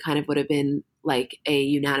was, it kind of would have been like a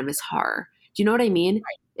unanimous horror. Do you know what I mean?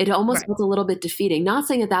 Right. It almost felt a little bit defeating. Not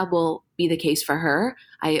saying that will be the case for her.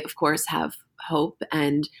 I, of course, have hope,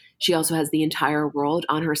 and she also has the entire world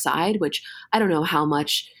on her side, which I don't know how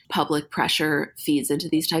much public pressure feeds into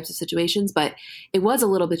these types of situations, but it was a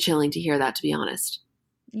little bit chilling to hear that, to be honest.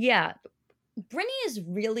 Yeah. Britney is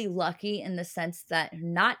really lucky in the sense that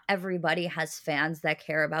not everybody has fans that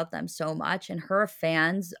care about them so much, and her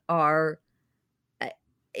fans are,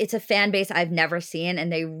 it's a fan base I've never seen,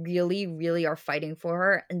 and they really, really are fighting for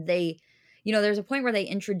her. And they, you know, there's a point where they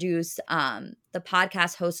introduce the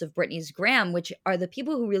podcast hosts of Britney's Graham, which are the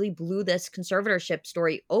people who really blew this conservatorship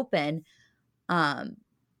story open,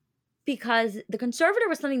 because the conservator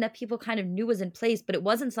was something that people kind of knew was in place, but it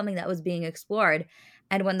wasn't something that was being explored.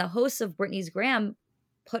 And when the hosts of Britney's Graham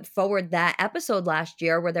put forward that episode last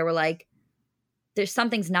year where they were like, there's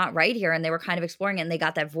something's not right here, and they were kind of exploring it, and they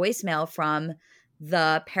got that voicemail from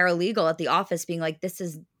the paralegal at the office being like, this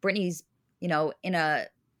is Britney's, you know, in a,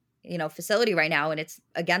 you know, facility right now, and it's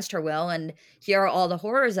against her will, and here are all the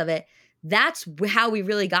horrors of it. That's how we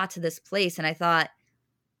really got to this place. And I thought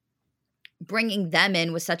bringing them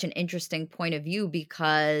in was such an interesting point of view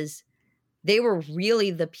because they were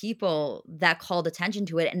really the people that called attention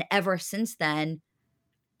to it. And ever since then,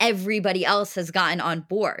 everybody else has gotten on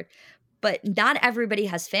board. But not everybody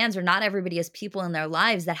has fans, or not everybody has people in their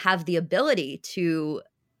lives that have the ability to,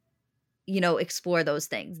 you know, explore those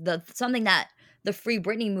things. Something that the Free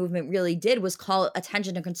Britney movement really did was call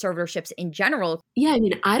attention to conservatorships in general. Yeah, I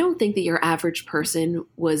mean, I don't think that your average person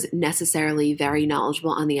was necessarily very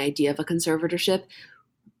knowledgeable on the idea of a conservatorship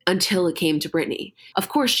until it came to Britney. Of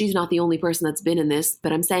course, she's not the only person that's been in this,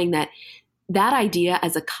 but I'm saying that idea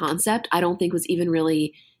as a concept, I don't think was even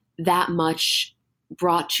really that much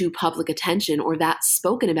brought to public attention or that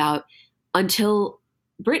spoken about until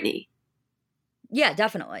Britney. Yeah,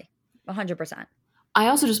 definitely. 100%. I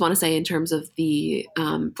also just want to say, in terms of the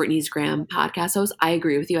Britney's Graham podcast host, I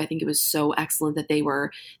agree with you. I think it was so excellent that they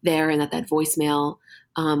were there and that voicemail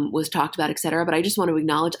was talked about, et cetera. But I just want to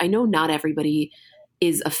acknowledge, I know not everybody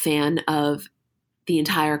is a fan of the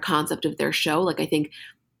entire concept of their show. Like, I think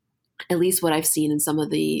at least what I've seen in some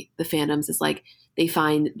of the fandoms is like, they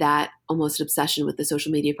find that almost obsession with the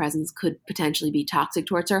social media presence could potentially be toxic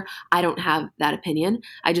towards her. I don't have that opinion.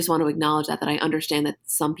 I just want to acknowledge that I understand that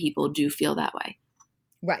some people do feel that way.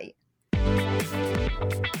 Right.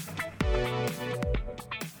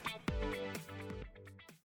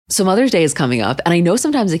 So Mother's Day is coming up, and I know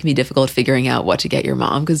sometimes it can be difficult figuring out what to get your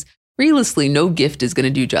mom because realistically, no gift is going to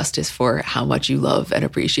do justice for how much you love and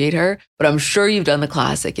appreciate her. But I'm sure you've done the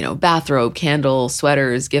classic, bathrobe, candle,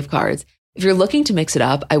 sweaters, gift cards. If you're looking to mix it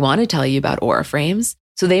up, I want to tell you about Aura Frames.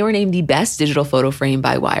 So they were named the best digital photo frame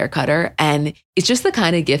by Wirecutter. And it's just the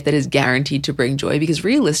kind of gift that is guaranteed to bring joy because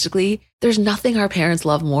realistically, there's nothing our parents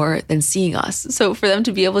love more than seeing us. So for them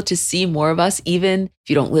to be able to see more of us, even if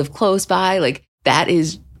you don't live close by, that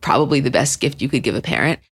is probably the best gift you could give a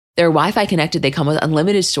parent. They're Wi-Fi connected. They come with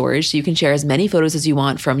unlimited storage, so you can share as many photos as you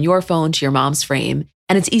want from your phone to your mom's frame.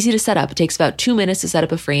 And it's easy to set up. It takes about 2 minutes to set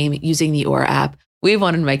up a frame using the Aura app. We have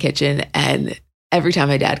one in my kitchen, and every time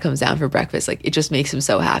my dad comes down for breakfast, it just makes him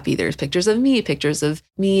so happy. There's pictures of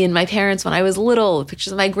me and my parents when I was little,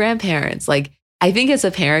 pictures of my grandparents. I think as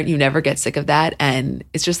a parent, you never get sick of that. And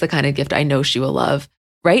it's just the kind of gift I know she will love.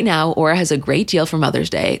 Right now, Aura has a great deal for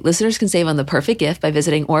Mother's Day. Listeners can save on the perfect gift by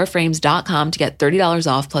visiting auraframes.com to get $30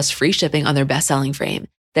 off plus free shipping on their best-selling frame.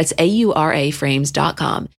 That's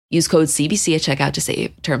auraframes.com. Use code CBC at checkout to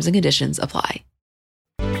save. Terms and conditions apply.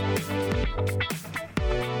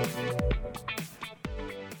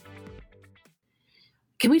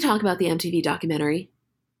 Can we talk about the MTV documentary?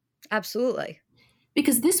 Absolutely.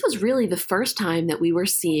 Because this was really the first time that we were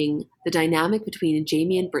seeing the dynamic between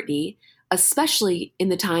Jamie and Britney, especially in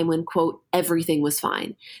the time when, quote, everything was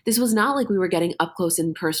fine. This was not like we were getting up close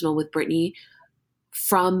and personal with Britney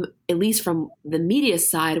at least from the media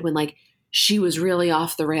side when she was really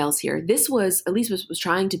off the rails here. This was, at least what was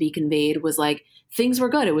trying to be conveyed was things were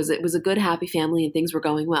good. It was a good, happy family and things were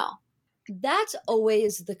going well. That's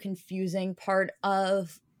always the confusing part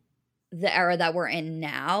of the era that we're in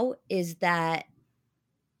now is that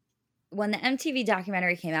when the MTV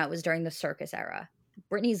documentary came out, it was during the circus era.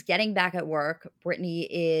 Britney's getting back at work. Britney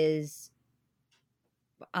is,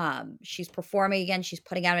 she's performing again. She's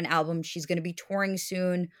putting out an album. She's going to be touring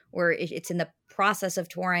soon, or it's in the process of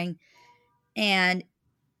touring. And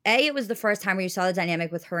it was the first time where you saw the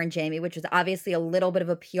dynamic with her and Jamie, which was obviously a little bit of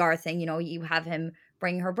a PR thing. You have him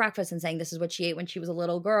bringing her breakfast and saying this is what she ate when she was a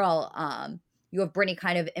little girl. You have Britney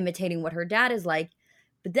kind of imitating what her dad is like.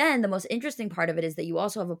 But then the most interesting part of it is that you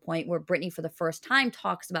also have a point where Britney, for the first time,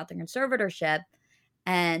 talks about the conservatorship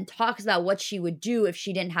and talks about what she would do if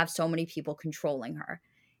she didn't have so many people controlling her.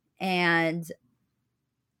 And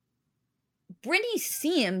Britney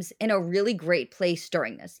seems in a really great place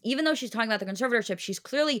during this. Even though she's talking about the conservatorship, she's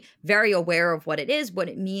clearly very aware of what it is, what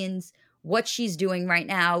it means, what she's doing right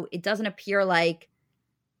now. It doesn't appear like,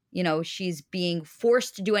 she's being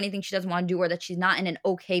forced to do anything she doesn't want to do or that she's not in an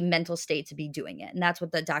okay mental state to be doing it. And that's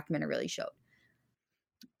what the documentary really showed.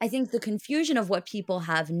 I think the confusion of what people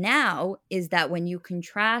have now is that when you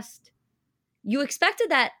contrast, you expected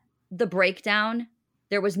that the breakdown,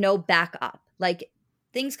 there was no backup.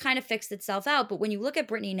 Things kind of fixed itself out. But when you look at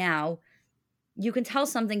Britney now, you can tell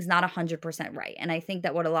something's not 100% right. And I think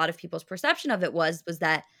that what a lot of people's perception of it was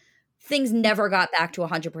that things never got back to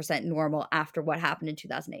 100% normal after what happened in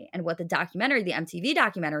 2008. And what the documentary, the MTV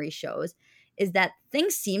documentary shows is that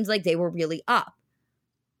things seemed like they were really up.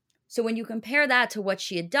 So when you compare that to what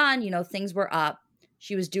she had done, things were up.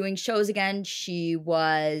 She was doing shows again. She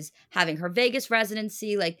was having her Vegas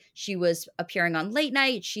residency. She was appearing on late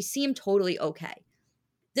night. She seemed totally okay.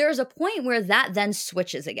 There's a point where that then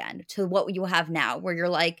switches again to what you have now, where you're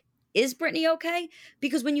like, is Britney okay?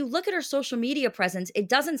 Because when you look at her social media presence, it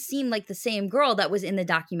doesn't seem like the same girl that was in the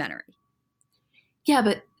documentary. Yeah,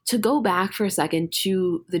 but to go back for a second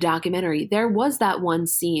to the documentary, there was that one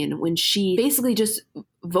scene when she basically just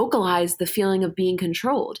vocalized the feeling of being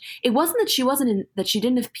controlled. It wasn't that she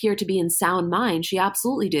didn't appear to be in sound mind. She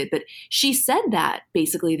absolutely did. But she said that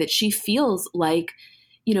basically that she feels like,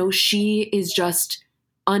 she is just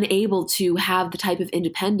unable to have the type of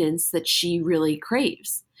independence that she really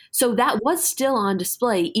craves. So that was still on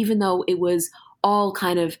display, even though it was all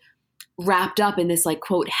kind of wrapped up in this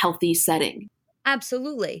quote, healthy setting.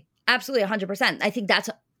 Absolutely. Absolutely. 100%. I think that's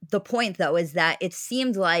the point though, is that it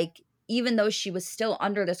seemed like even though she was still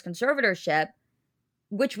under this conservatorship,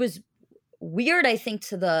 which was weird, I think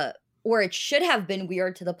or it should have been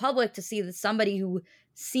weird to the public to see that somebody who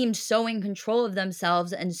seemed so in control of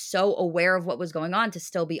themselves and so aware of what was going on to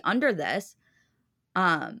still be under this.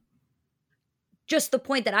 Just the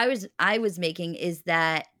point that I was making is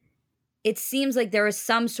that it seems like there is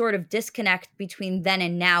some sort of disconnect between then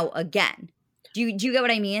and now again. Do you get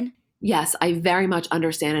what I mean? Yes, I very much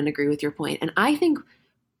understand and agree with your point. And I think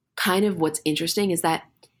kind of what's interesting is that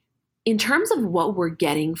in terms of what we're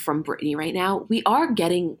getting from Britney right now, we are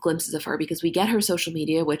getting glimpses of her because we get her social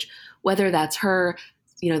media, which whether that's her,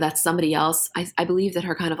 that's somebody else. I believe that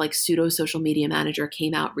her kind of like pseudo social media manager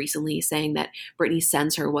came out recently saying that Britney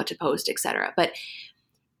sends her what to post, etc. But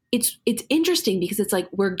it's interesting because it's like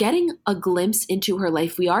we're getting a glimpse into her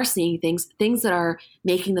life. We are seeing things that are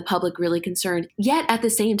making the public really concerned. Yet at the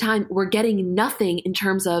same time, we're getting nothing in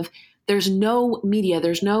terms of there's no media,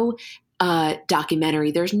 there's no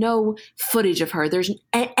documentary, there's no footage of her. There's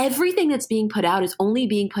everything that's being put out is only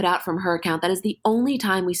being put out from her account. That is the only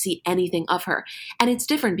time we see anything of her. And it's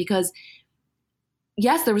different because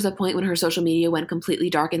yes, there was a point when her social media went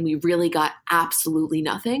completely dark and we really got absolutely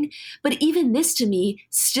nothing. But even this to me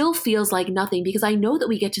still feels like nothing because I know that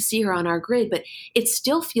we get to see her on our grid, but it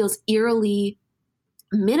still feels eerily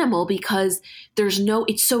minimal because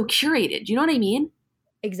it's so curated. You know what I mean?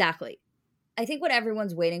 Exactly. I think what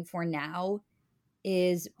everyone's waiting for now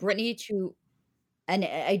is Britney to, and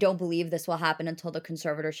I don't believe this will happen until the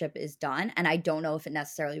conservatorship is done. And I don't know if it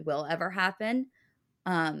necessarily will ever happen.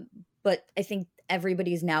 But I think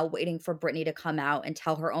everybody's now waiting for Britney to come out and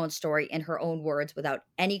tell her own story in her own words without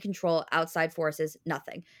any control, outside forces,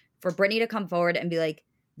 nothing. For Britney to come forward and be like,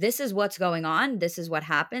 this is what's going on. This is what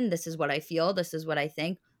happened. This is what I feel. This is what I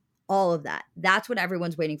think. All of that. That's what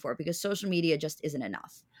everyone's waiting for because social media just isn't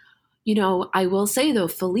enough. I will say though,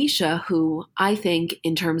 Felicia, who I think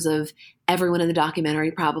in terms of everyone in the documentary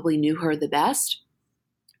probably knew her the best,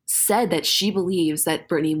 said that she believes that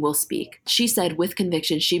Britney will speak. She said with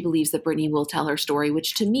conviction she believes that Britney will tell her story,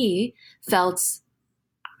 which to me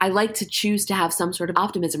I like to choose to have some sort of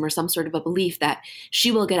optimism or some sort of a belief that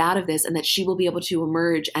she will get out of this and that she will be able to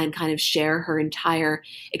emerge and kind of share her entire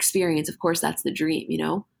experience. Of course, that's the dream,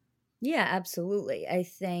 Yeah, absolutely. I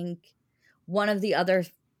think one of the other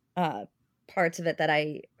parts of it that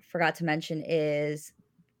I forgot to mention is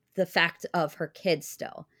the fact of her kids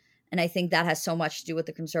still. And I think that has so much to do with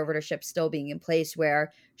the conservatorship still being in place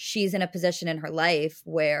where she's in a position in her life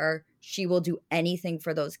where she will do anything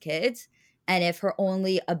for those kids. And if her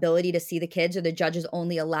only ability to see the kids or the judge is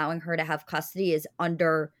only allowing her to have custody is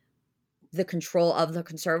under the control of the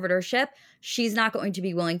conservatorship, she's not going to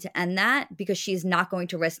be willing to end that because she's not going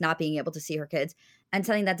to risk not being able to see her kids. And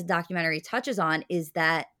something that the documentary touches on is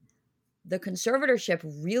that the conservatorship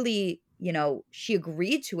really, she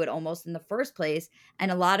agreed to it almost in the first place.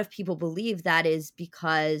 And a lot of people believe that is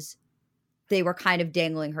because they were kind of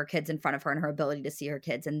dangling her kids in front of her and her ability to see her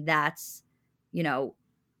kids. And that's,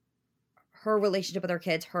 her relationship with her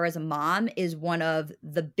kids, her as a mom, is one of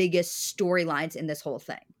the biggest storylines in this whole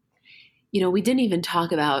thing. We didn't even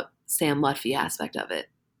talk about Sam Lutfi aspect of it,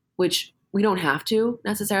 which we don't have to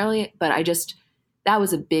necessarily, but that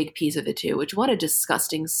was a big piece of it too, which what a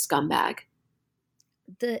disgusting scumbag.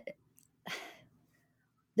 There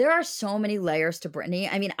are so many layers to Britney.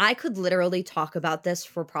 I mean, I could literally talk about this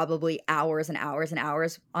for probably hours and hours and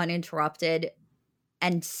hours uninterrupted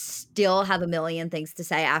and still have a million things to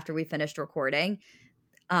say after we finished recording,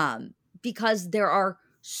 because there are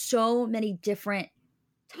so many different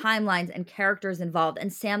timelines and characters involved.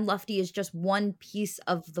 And Sam Lutfi is just one piece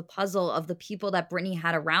of the puzzle of the people that Britney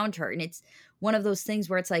had around her. And it's one of those things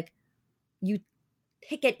where it's like you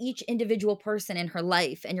pick at each individual person in her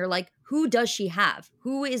life and you're like, who does she have?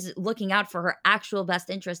 Who is looking out for her actual best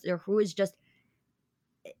interest, or who is just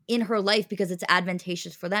in her life because it's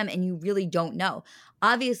advantageous for them? And you really don't know.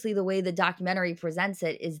 Obviously, the way the documentary presents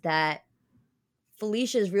it is that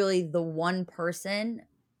Felicia is really the one person,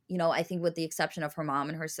 I think with the exception of her mom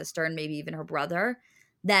and her sister and maybe even her brother,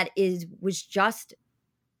 was just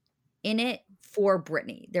in it for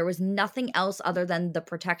Britney. There was nothing else other than the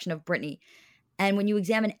protection of Britney. And when you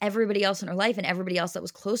examine everybody else in her life and everybody else that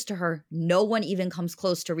was close to her, no one even comes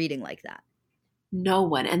close to reading like that. No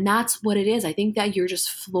one. And that's what it is. I think that you're just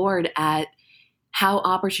floored at how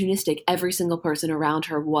opportunistic every single person around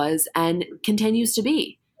her was and continues to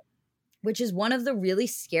be. Which is one of the really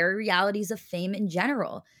scary realities of fame in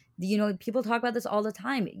general. People talk about this all the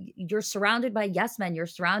time. You're surrounded by yes men. You're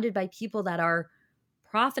surrounded by people that are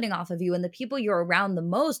profiting off of you. And the people you're around the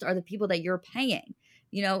most are the people that you're paying.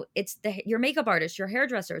 It's your makeup artists, your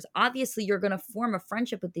hairdressers. Obviously, you're going to form a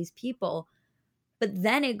friendship with these people. But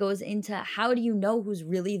then it goes into, how do you know who's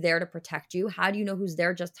really there to protect you? How do you know who's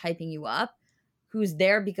there just hyping you up? Who's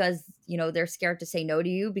there because, they're scared to say no to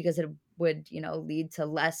you because it would, lead to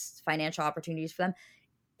less financial opportunities for them.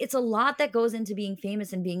 It's a lot that goes into being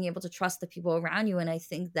famous and being able to trust the people around you. And I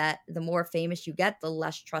think that the more famous you get, the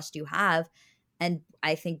less trust you have. And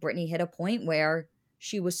I think Britney hit a point where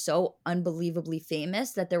she was so unbelievably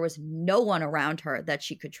famous that there was no one around her that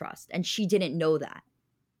she could trust. And she didn't know that.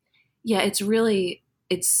 Yeah, it's really,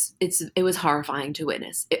 it was horrifying to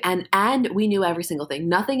witness. And we knew every single thing.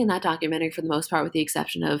 Nothing in that documentary, for the most part, with the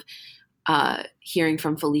exception of hearing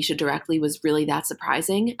from Felicia directly, was really that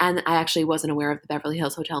surprising. And I actually wasn't aware of the Beverly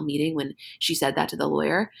Hills Hotel meeting when she said that to the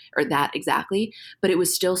lawyer, or that exactly, but it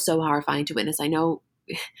was still so horrifying to witness. I know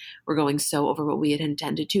we're going so over what we had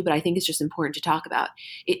intended to, but I think it's just important to talk about.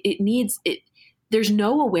 There's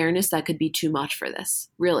no awareness that could be too much for this,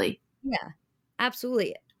 really. Yeah,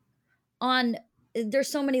 absolutely.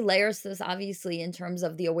 There's so many layers to this, obviously, in terms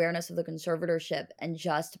of the awareness of the conservatorship and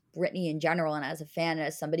just Britney in general. And as a fan and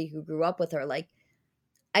as somebody who grew up with her, like,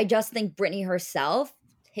 I just think Britney herself,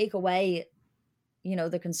 take away,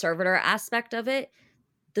 the conservator aspect of it,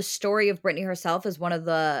 the story of Britney herself is one of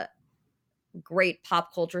the great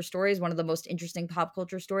pop culture stories, one of the most interesting pop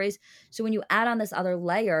culture stories. So when you add on this other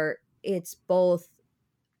layer, it's both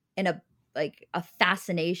a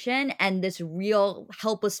fascination and this real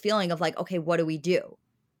helpless feeling of like, okay, what do we do?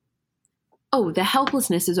 Oh, the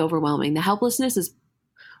helplessness is overwhelming. The helplessness is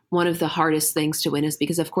one of the hardest things to witness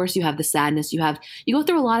because, of course, you have the sadness. You go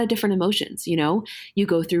through a lot of different emotions, You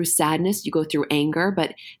go through sadness, you go through anger,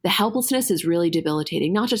 but the helplessness is really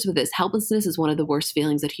debilitating. Not just with this. Helplessness is one of the worst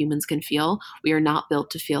feelings that humans can feel. We are not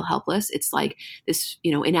built to feel helpless. It's like this,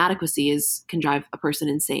 inadequacy can drive a person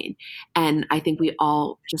insane. And I think we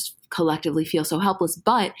all just collectively feel so helpless.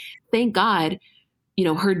 But thank God,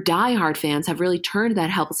 her diehard fans have really turned that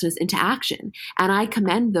helplessness into action. And I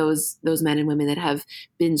commend those men and women that have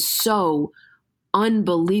been so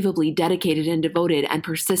unbelievably dedicated and devoted and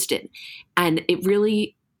persistent. And it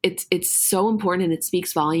really, it's so important, and it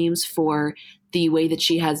speaks volumes for the way that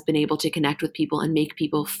she has been able to connect with people and make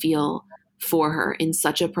people feel for her in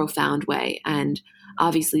such a profound way. And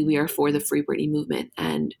obviously we are for the Free Britney movement,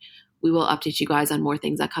 and we will update you guys on more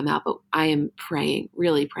things that come out, but I am praying,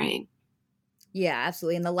 really praying. Yeah,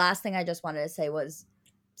 absolutely. And the last thing I just wanted to say was,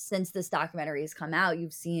 since this documentary has come out,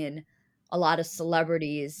 you've seen a lot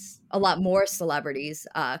more celebrities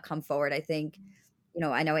come forward. I think,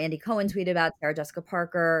 I know Andy Cohen tweeted about it, Sarah Jessica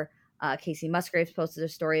Parker, Casey Musgraves posted a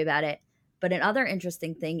story about it. But another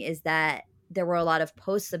interesting thing is that there were a lot of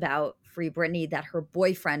posts about Free Britney that her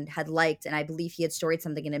boyfriend had liked, and I believe he had storied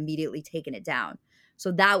something and immediately taken it down.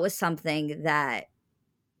 So that was something that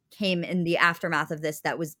came in the aftermath of this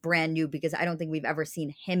that was brand new, because I don't think we've ever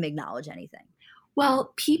seen him acknowledge anything.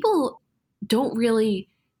 Well, people don't really,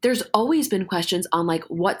 there's always been questions on like,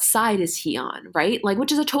 what side is he on, right? Like,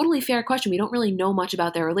 which is a totally fair question. We don't really know much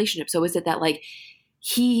about their relationship. So is it that like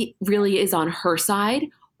he really is on her side,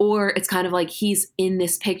 or it's kind of like he's in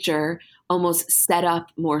this picture almost set up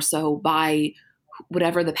more so by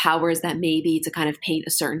whatever the powers that may be to kind of paint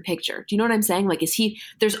a certain picture. Do you know what I'm saying? Like,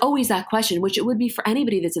 there's always that question, which it would be for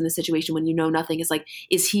anybody that's in the situation when you know nothing, is like,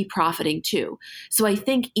 is he profiting too? So I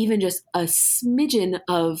think even just a smidgen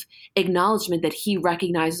of acknowledgement that he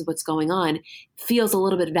recognizes what's going on feels a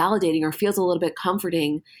little bit validating, or feels a little bit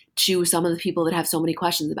comforting to some of the people that have so many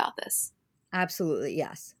questions about this. Absolutely,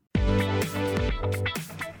 yes.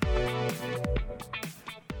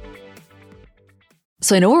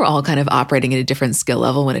 So I know we're all kind of operating at a different skill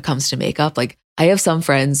level when it comes to makeup. Like, I have some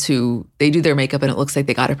friends who they do their makeup and it looks like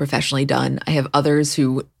they got it professionally done. I have others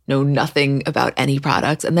who know nothing about any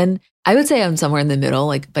products. And then I would say I'm somewhere in the middle.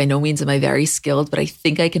 Like, by no means am I very skilled, but I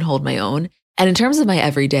think I can hold my own. And in terms of my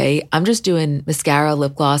everyday, I'm just doing mascara,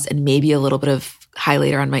 lip gloss, and maybe a little bit of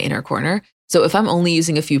highlighter on my inner corner. So if I'm only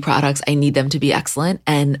using a few products, I need them to be excellent.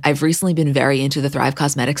 And I've recently been very into the Thrive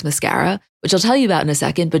Causemetics mascara, which I'll tell you about in a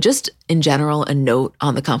second. But just in general, a note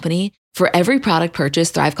on the company: for every product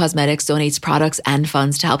purchased, Thrive Causemetics donates products and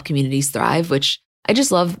funds to help communities thrive, which I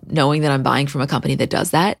just love knowing that I'm buying from a company that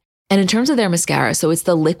does that. And in terms of their mascara, so it's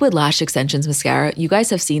the Liquid Lash Extensions mascara. You guys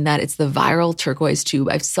have seen that. It's the viral turquoise tube.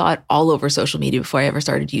 I saw it all over social media before I ever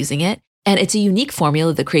started using it. And it's a unique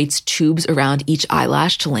formula that creates tubes around each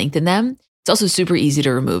eyelash to lengthen them. It's also super easy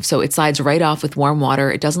to remove. So it slides right off with warm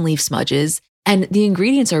water. It doesn't leave smudges. And the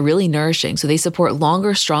ingredients are really nourishing. So they support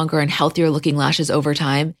longer, stronger, and healthier looking lashes over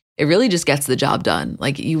time. It really just gets the job done.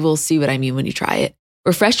 Like, you will see what I mean when you try it.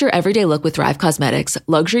 Refresh your everyday look with Thrive Causemetics,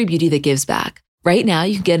 luxury beauty that gives back. Right now,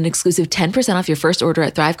 you can get an exclusive 10% off your first order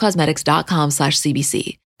at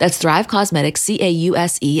thrivecausemetics.com/CBC. That's Thrive Causemetics,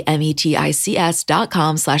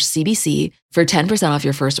 CAUSEMETICS.com/CBC for 10% off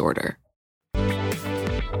your first order.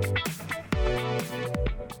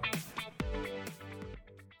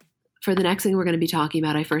 For the next thing we're going to be talking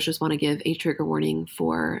about, I first just want to give a trigger warning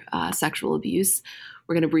for sexual abuse.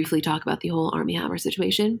 We're going to briefly talk about the whole Armie Hammer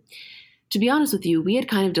situation. to be honest with you, we had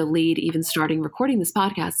kind of delayed even starting recording this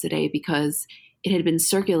podcast today because it had been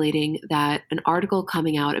circulating that an article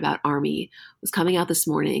coming out about Army was coming out this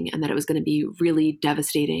morning and that it was going to be really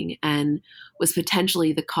devastating and was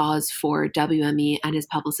potentially the cause for WME and his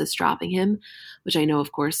publicist dropping him, which I know,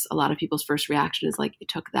 of course, a lot of people's first reaction is like, it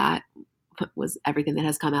took that, was everything that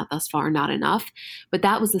has come out thus far not enough? But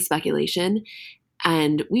that was the speculation.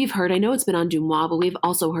 And we've heard, I know it's been on Deuxmoi, but we've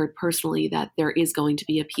also heard personally that there is going to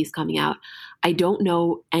be a piece coming out. I don't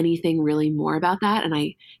know anything really more about that. And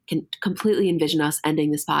I can completely envision us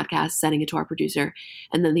ending this podcast, sending it to our producer,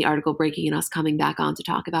 and then the article breaking and us coming back on to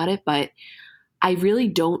talk about it. But I really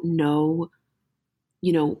don't know,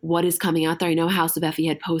 what is coming out there. I know House of Effie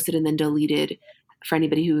had posted and then deleted. For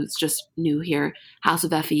anybody who's just new here, House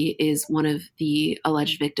of Effie is one of the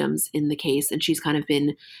alleged victims in the case, and she's kind of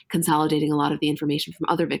been consolidating a lot of the information from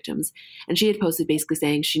other victims. And she had posted basically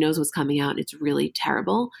saying she knows what's coming out and it's really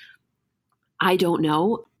terrible. I don't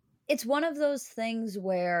know. It's one of those things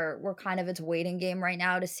where we're kind of, it's a waiting game right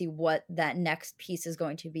now to see what that next piece is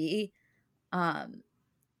going to be.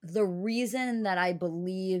 The reason that I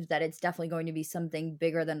believe that it's definitely going to be something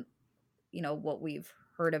bigger than, what we've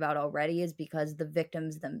heard about already is because the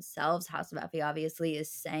victims themselves, House of Effie obviously is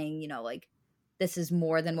saying, this is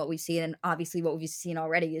more than what we've seen. And obviously what we've seen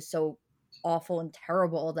already is so awful and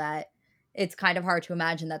terrible that it's kind of hard to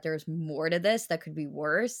imagine that there's more to this that could be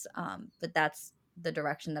worse. But that's the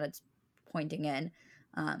direction that it's pointing in.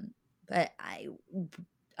 But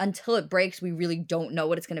until it breaks, we really don't know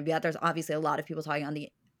what it's going to be at. There's obviously a lot of people talking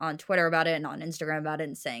on Twitter about it and on Instagram about it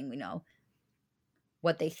and saying,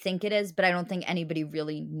 what they think it is, but I don't think anybody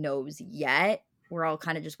really knows yet. We're all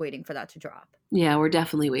kind of just waiting for that to drop. Yeah, we're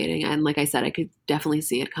definitely waiting. And like I said, I could definitely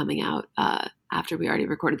see it coming out after we already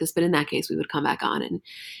recorded this. But in that case, we would come back on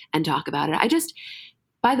and talk about it.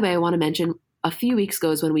 By the way, I want to mention a few weeks ago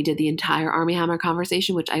is when we did the entire Armie Hammer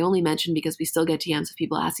conversation, which I only mentioned because we still get DMs of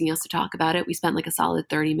people asking us to talk about it. We spent like a solid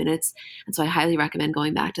 30 minutes. And so I highly recommend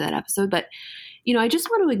going back to that episode. But, I just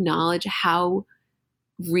want to acknowledge how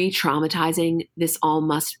re-traumatizing this all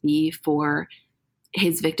must be for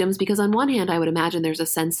his victims, because on one hand, I would imagine there's a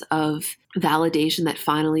sense of validation that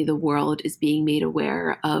finally the world is being made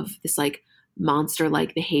aware of this like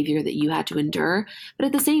monster-like behavior that you had to endure. But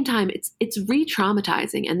at the same time, it's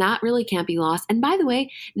re-traumatizing, and that really can't be lost. And by the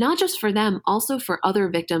way, not just for them, also for other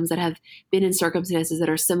victims that have been in circumstances that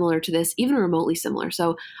are similar to this, even remotely similar.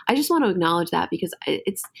 So I just want to acknowledge that because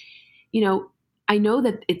it's, I know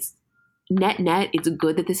that it's net, it's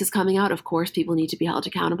good that this is coming out. Of course, people need to be held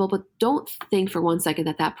accountable, but don't think for one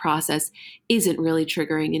second that process isn't really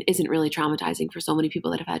triggering and isn't really traumatizing for so many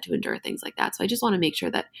people that have had to endure things like that. So I just want to make sure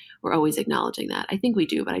that we're always acknowledging that. I think we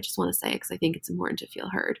do, but I just want to say it because I think it's important to feel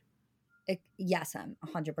heard. Yes, I'm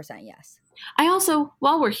 100% yes. I also,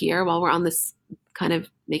 while we're on this kind of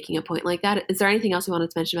making a point like that, is there anything else you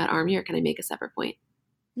wanted to mention about Armie, or can I make a separate point?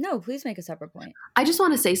 No, please make a separate point. I just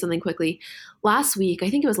want to say something quickly. Last week, I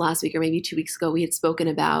think it was last week or maybe 2 weeks ago, we had spoken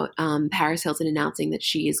about Paris Hilton announcing that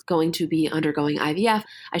she is going to be undergoing IVF.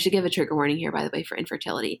 I should give a trigger warning here, by the way, for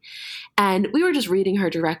infertility. And we were just reading her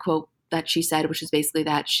direct quote that she said, which is basically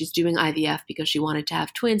that she's doing IVF because she wanted to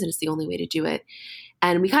have twins and it's the only way to do it.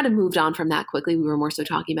 And we kind of moved on from that quickly. We were more so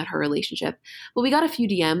talking about her relationship. But we got a few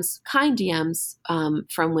DMs, kind DMs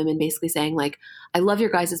from women basically saying like, I love your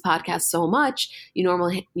guys' podcast so much. You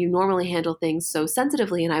normally handle things so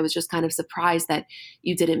sensitively. And I was just kind of surprised that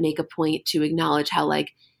you didn't make a point to acknowledge how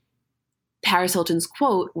like Paris Hilton's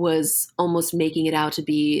quote was almost making it out to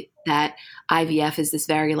be that IVF is this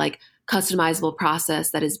very like customizable process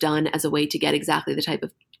that is done as a way to get exactly the type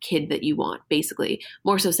of kid that you want, basically.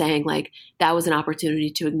 More so saying like that was an opportunity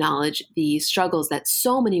to acknowledge the struggles that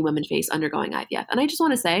so many women face undergoing IVF. And I just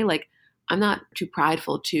want to say, like, I'm not too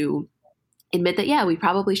prideful to admit that, yeah, we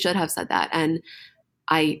probably should have said that. And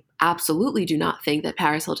I absolutely do not think that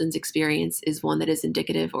Paris Hilton's experience is one that is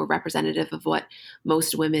indicative or representative of what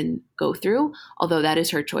most women go through, although that is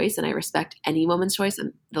her choice and I respect any woman's choice.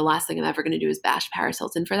 And the last thing I'm ever going to do is bash Paris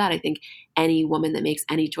Hilton for that. I think any woman that makes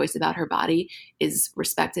any choice about her body is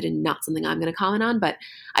respected and not something I'm going to comment on. But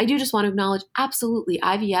I do just want to acknowledge, absolutely,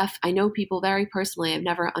 IVF, I know people very personally. I've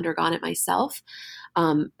never undergone it myself,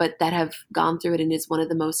 but that have gone through it, and is one of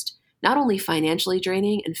the most not only financially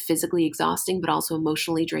draining and physically exhausting, but also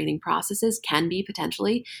emotionally draining processes can be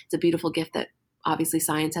potentially. It's a beautiful gift that obviously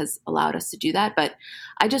science has allowed us to do that. But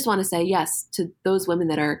I just want to say yes to those women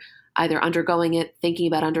that are either undergoing it, thinking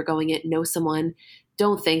about undergoing it, know someone.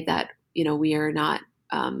 Don't think that, we are not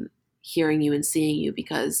hearing you and seeing you,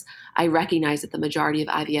 because I recognize that the majority of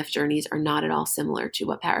IVF journeys are not at all similar to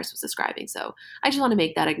what Paris was describing. So I just want to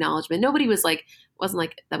make that acknowledgement. Nobody was like, wasn't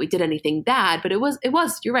like that we did anything bad, but it was,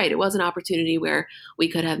 you're right. It was an opportunity where we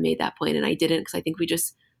could have made that point, and I didn't, because I think we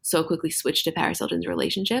just so quickly switched to Paris Hilton's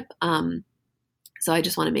relationship. So I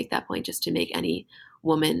just want to make that point, just to make any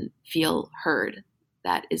woman feel heard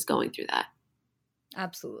that is going through that.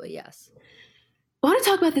 Absolutely, yes. I want to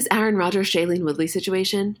talk about this Aaron Rodgers, Shailene Woodley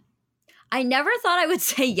situation. I never thought I would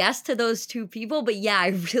say yes to those two people, but yeah, I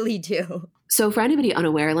really do. So for anybody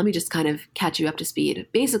unaware, let me just kind of catch you up to speed.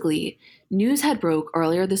 Basically, news had broke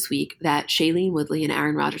earlier this week that Shailene Woodley and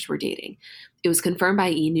Aaron Rodgers were dating. It was confirmed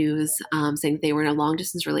by E! News, saying that they were in a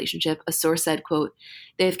long-distance relationship. A source said, quote,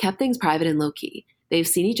 "They have kept things private and low-key. They've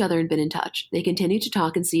seen each other and been in touch. They continue to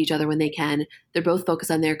talk and see each other when they can. They're both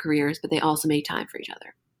focused on their careers, but they also make time for each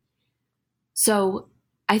other." So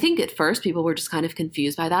I think at first people were just kind of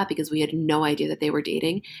confused by that, because we had no idea that they were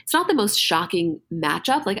dating. It's not the most shocking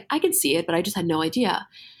matchup. Like, I could see it, but I just had no idea.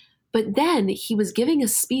 But then he was giving a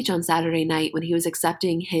speech on Saturday night when he was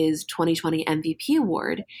accepting his 2020 MVP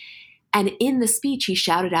award. And in the speech, he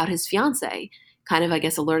shouted out his fiance, kind of, I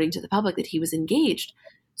guess, alerting to the public that he was engaged.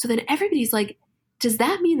 So then everybody's like, does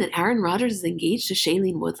that mean that Aaron Rodgers is engaged to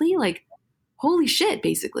Shailene Woodley? Like, holy shit,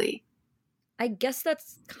 basically. I guess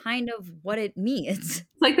that's kind of what it means. It's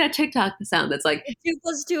like that TikTok sound that's like, 2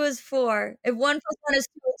 + 2 is 4. If 1 + 1 is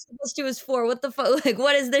 2, 2 + 2 is 4. What the fuck? Like,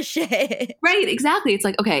 what is this shit? Right, exactly. It's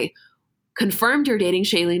like, okay, confirmed you're dating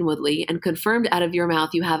Shailene Woodley, and confirmed out of your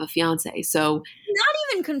mouth you have a fiance. So not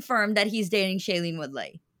even confirmed that he's dating Shailene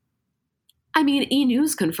Woodley. I mean, E!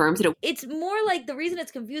 News confirms it. It's more like, the reason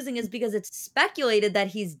it's confusing is because it's speculated that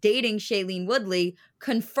he's dating Shailene Woodley,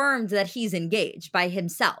 confirmed that he's engaged by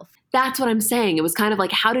himself. That's what I'm saying. It was kind of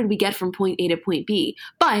like, how did we get from point A to point B?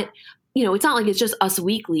 But, you know, it's not like it's just Us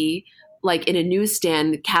Weekly, like in a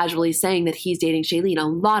newsstand, casually saying that he's dating Shailene. A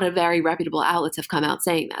lot of very reputable outlets have come out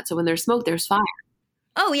saying that. So when there's smoke, there's fire.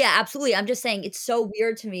 Oh, yeah, absolutely. I'm just saying, it's so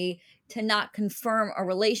weird to me to not confirm a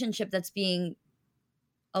relationship that's being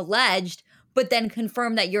alleged, but then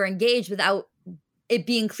confirm that you're engaged without it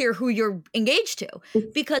being clear who you're engaged to.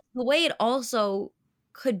 Because the way it also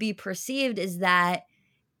could be perceived is that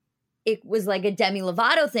it was like a Demi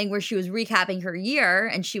Lovato thing where she was recapping her year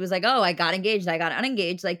and she was like, oh, I got engaged, I got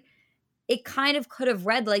unengaged. Like, it kind of could have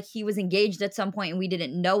read like he was engaged at some point and we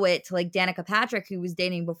didn't know it, to like Danica Patrick, who was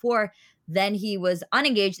dating before. Then he was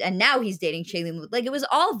unengaged and now he's dating Shailene. Like, it was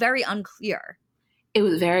all very unclear. It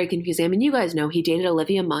was very confusing. I mean, you guys know he dated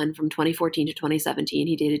Olivia Munn from 2014 to 2017.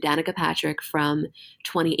 He dated Danica Patrick from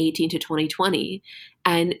 2018 to 2020.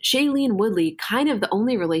 And Shailene Woodley, kind of the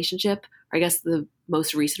only relationship, or I guess the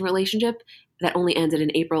most recent relationship that only ended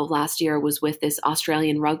in April of last year, was with this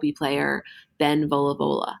Australian rugby player, Ben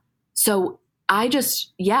Volavola. So I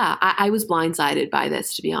was blindsided by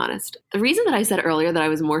this, to be honest. The reason that I said earlier that I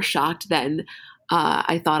was more shocked than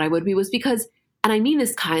I thought I would be was because, and I mean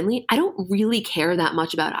this kindly, I don't really care that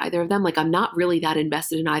much about either of them. Like, I'm not really that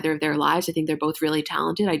invested in either of their lives. I think they're both really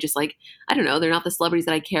talented. I just like, I don't know, they're not the celebrities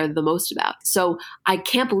that I care the most about. So I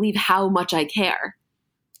can't believe how much I care.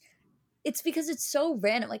 It's because it's so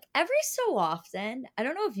random. Like, every so often, I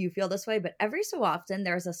don't know if you feel this way, but every so often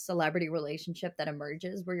there's a celebrity relationship that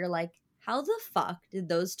emerges where you're like, how the fuck did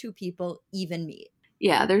those two people even meet?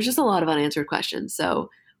 Yeah, there's just a lot of unanswered questions. So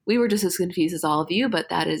we were just as confused as all of you, but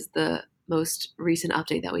that is the most recent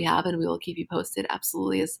update that we have, and we will keep you posted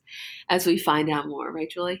absolutely as we find out more. Right,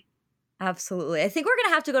 Julie? Absolutely. I think we're going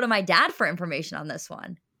to have to go to my dad for information on this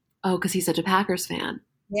one. Oh, because he's such a Packers fan.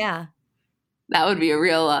 Yeah. That would be a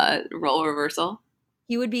real role reversal.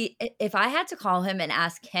 He would be, if I had to call him and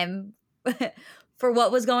ask him for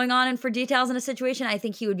what was going on and for details in a situation, I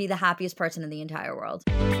think he would be the happiest person in the entire world.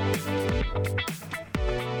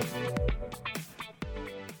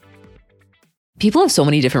 People have so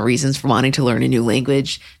many different reasons for wanting to learn a new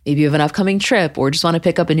language. Maybe you have an upcoming trip or just want to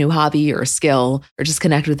pick up a new hobby or a skill or just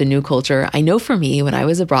connect with a new culture. I know for me, when I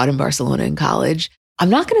was abroad in Barcelona in college, I'm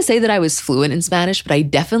not going to say that I was fluent in Spanish, but I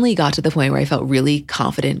definitely got to the point where I felt really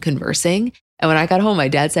confident conversing. And when I got home, my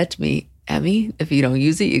dad said to me, Emmy, if you don't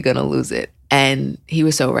use it, you're going to lose it. And he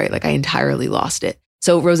was so right. Like, I entirely lost it.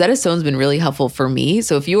 So Rosetta Stone's been really helpful for me.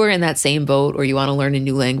 So if you are in that same boat or you want to learn a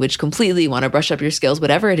new language completely, want to brush up your skills,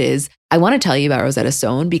 whatever it is, I want to tell you about Rosetta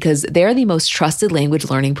Stone because they're the most trusted language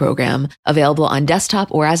learning program available on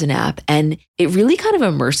desktop or as an app. And it really kind of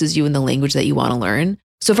immerses you in the language that you want to learn.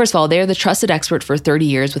 So first of all, they're the trusted expert for 30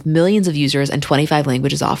 years with millions of users and 25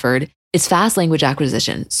 languages offered. It's fast language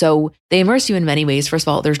acquisition. So they immerse you in many ways. First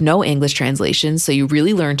of all, there's no English translation. So you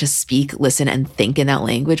really learn to speak, listen, and think in that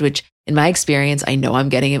language, which in my experience, I know I'm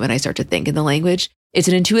getting it when I start to think in the language. It's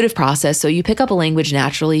an intuitive process. So you pick up a language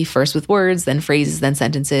naturally, first with words, then phrases, then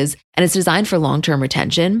sentences, and it's designed for long-term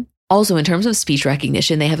retention. Also, in terms of speech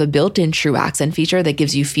recognition, they have a built-in true accent feature that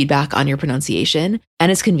gives you feedback on your pronunciation, and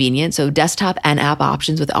it's convenient. So desktop and app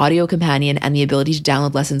options with audio companion and the ability to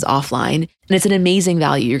download lessons offline. And it's an amazing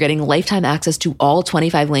value. You're getting lifetime access to all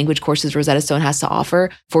 25 language courses Rosetta Stone has to offer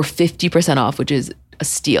for 50% off, which is a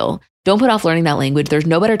steal. Don't put off learning that language. There's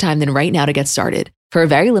no better time than right now to get started. For a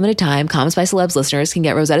very limited time, Comments by Celebs listeners can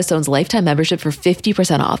get Rosetta Stone's lifetime membership for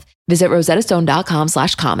 50% off. Visit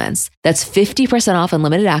rosettastone.com/comments. That's 50% off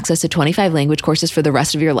unlimited access to 25 language courses for the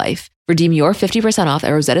rest of your life. Redeem your 50% off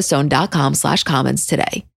at rosettastone.com/comments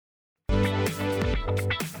today.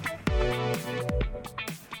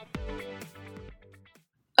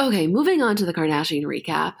 Okay, moving on to the Kardashian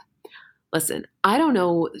recap. Listen, I don't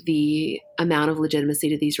know the amount of legitimacy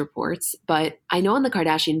to these reports, but I know on the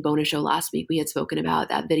Kardashian bonus show last week, we had spoken about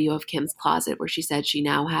that video of Kim's closet where she said she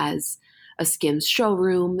now has a Skims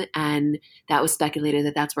showroom, and that was speculated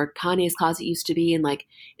that that's where Kanye's closet used to be. And like,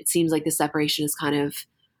 it seems like the separation is kind of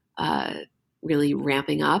really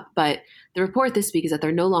ramping up. But the report this week is that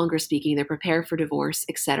they're no longer speaking, they're prepared for divorce,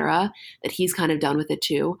 etc., that he's kind of done with it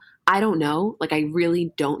too. I don't know. Like, I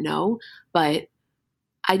really don't know. But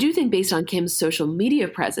I do think based on Kim's social media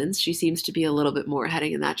presence, she seems to be a little bit more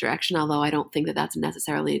heading in that direction, although I don't think that that's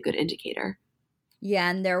necessarily a good indicator. Yeah,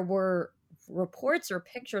 and there were reports or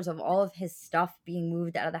pictures of all of his stuff being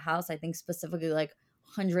moved out of the house. I think specifically like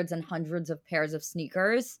hundreds and hundreds of pairs of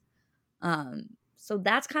sneakers. So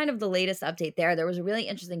that's kind of the latest update there. There was a really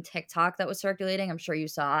interesting TikTok that was circulating. I'm sure you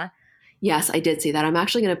saw. Yes, I did see that. I'm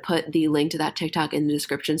actually going to put the link to that TikTok in the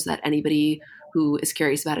description so that anybody who is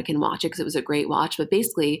curious about it can watch it, because it was a great watch. But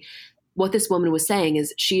basically, what this woman was saying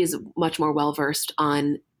is she is much more well-versed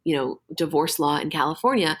on, divorce law in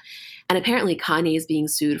California. And apparently Kanye is being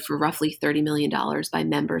sued for roughly $30 million by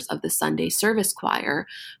members of the Sunday Service Choir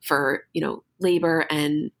for, labor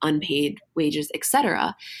and unpaid wages,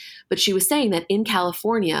 etc. But she was saying that in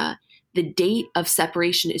California, the date of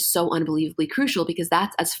separation is so unbelievably crucial because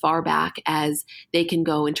that's as far back as they can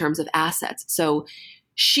go in terms of assets. So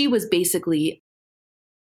she was basically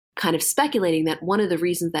kind of speculating that one of the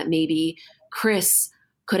reasons that maybe Kris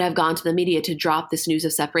could have gone to the media to drop this news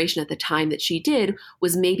of separation at the time that she did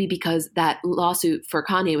was maybe because that lawsuit for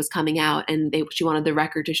Kanye was coming out and she wanted the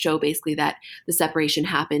record to show basically that the separation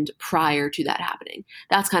happened prior to that happening.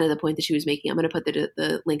 That's kind of the point that she was making. I'm going to put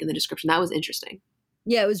the link in the description. That was interesting.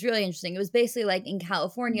 Yeah, it was really interesting. It was basically like in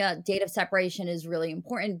California, date of separation is really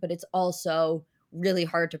important, but it's also really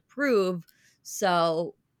hard to prove.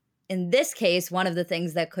 So in this case, one of the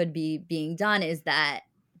things that could be being done is that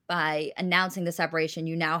by announcing the separation,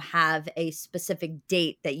 you now have a specific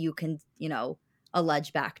date that you can,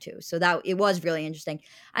 allege back to. So that it was really interesting.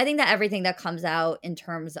 I think that everything that comes out in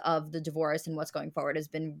terms of the divorce and what's going forward has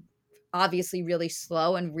been obviously really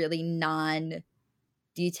slow and really non-detailed,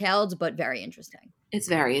 but very interesting. It's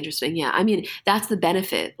very interesting. Yeah. I mean, that's the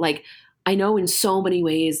benefit. Like, I know in so many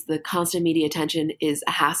ways the constant media attention is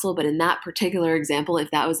a hassle, but in that particular example,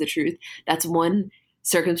 if that was the truth, that's one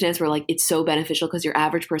circumstance where like it's so beneficial because your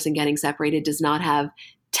average person getting separated does not have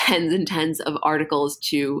tens and tens of articles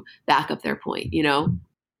to back up their point,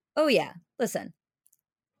 Oh yeah. Listen,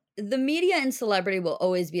 the media and celebrity will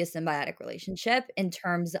always be a symbiotic relationship in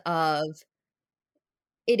terms of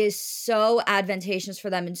it is so advantageous for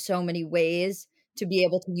them in so many ways to be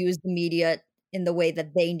able to use the media in the way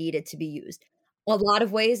that they need it to be used. A lot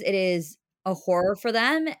of ways it is a horror for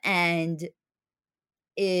them and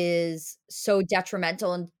is so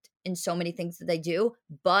detrimental in so many things that they do,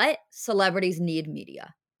 but celebrities need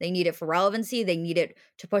media. They need it for relevancy. They need it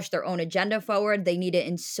to push their own agenda forward. They need it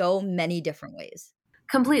in so many different ways.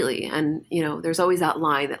 Completely. And, there's always that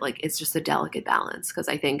line that like, it's just a delicate balance. Because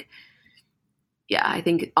I think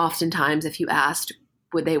oftentimes if you asked,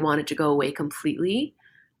 would they want it to go away completely?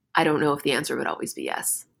 I don't know if the answer would always be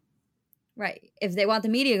yes. Right. If they want the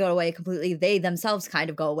media to go away completely, they themselves kind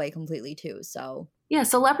of go away completely too. So yeah,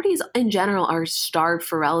 celebrities in general are starved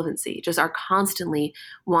for relevancy, just are constantly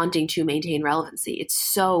wanting to maintain relevancy.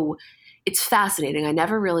 It's fascinating. I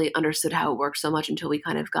never really understood how it works so much until we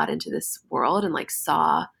kind of got into this world and like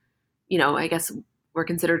saw, I guess we're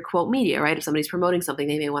considered quote media, right? If somebody's promoting something,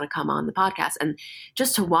 they may want to come on the podcast. And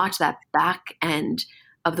just to watch that back end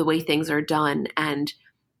of the way things are done and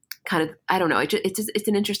kind of, I don't know, it's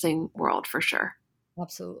an interesting world for sure.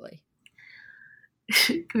 Absolutely.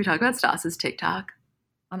 Can we talk about Stas's TikTok?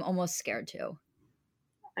 I'm almost scared too.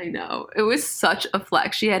 I know. It was such a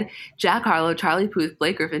flex. She had Jack Harlow, Charlie Puth,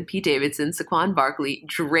 Blake Griffin, Pete Davidson, Saquon Barkley,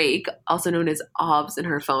 Drake, also known as Hobbs in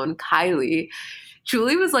her phone, Kylie.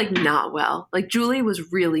 Julie was like not well. Like Julie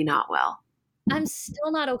was really not well. I'm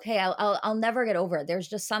still not okay. I'll never get over it. There's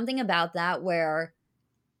just something about that where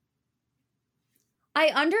I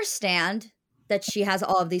understand that she has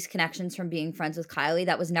all of these connections from being friends with Kylie.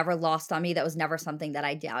 That was never lost on me. That was never something that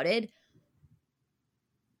I doubted.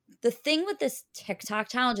 The thing with this TikTok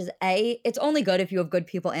challenge is it's only good if you have good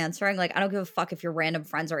people answering. Like, I don't give a fuck if your random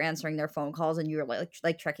friends are answering their phone calls and you're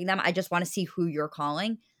like tricking them. I just want to see who you're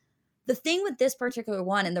calling. The thing with this particular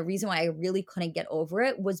one, and the reason why I really couldn't get over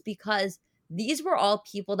it, was because these were all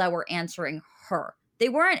people that were answering her. They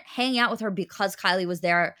weren't hanging out with her because Kylie was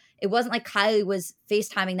there. It wasn't like Kylie was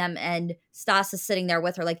FaceTiming them and Stas is sitting there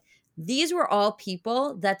with her. Like, these were all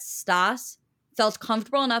people that Stas felt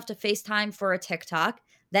comfortable enough to FaceTime for a TikTok,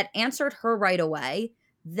 that answered her right away,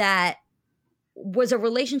 that was a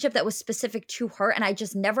relationship that was specific to her. And I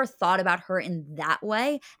just never thought about her in that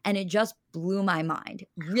way. And it just blew my mind.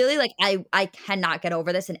 Really, like, I cannot get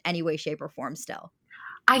over this in any way, shape, or form still.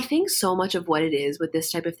 I think so much of what it is with this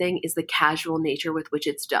type of thing is the casual nature with which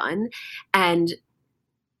it's done. And,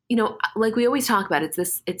 you know, like we always talk about,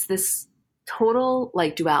 it's this total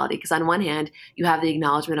like duality. Because on one hand, you have the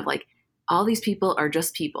acknowledgement of like, all these people are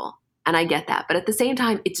just people. And I get that. But at the same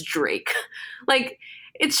time, it's Drake. Like,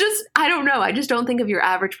 it's just, I don't know. I just don't think of your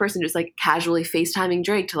average person just like casually FaceTiming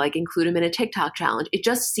Drake to like include him in a TikTok challenge. It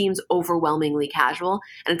just seems overwhelmingly casual.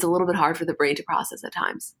 And it's a little bit hard for the brain to process at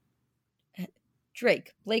times.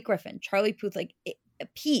 Drake, Blake Griffin, Charlie Puth, like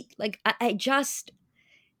Pete, like I just,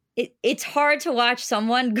 it's hard to watch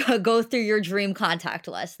someone go through your dream contact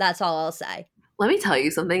list. That's all I'll say. Let me tell you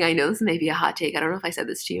something. I know this may be a hot take. I don't know if I said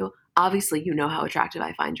this to you. Obviously, you know how attractive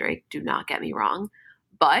I find Drake. Do not get me wrong.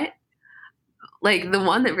 But like the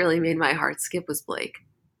one that really made my heart skip was Blake.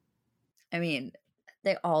 I mean,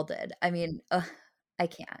 they all did. I mean, I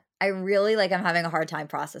can't. I really I'm having a hard time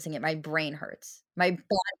processing it. My brain hurts. My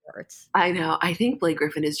body hurts. I know. I think Blake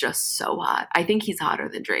Griffin is just so hot. I think he's hotter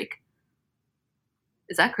than Drake.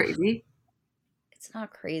 Is that crazy? It's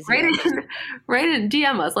not crazy. Write in,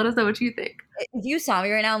 DM us. Let us know what you think. If you saw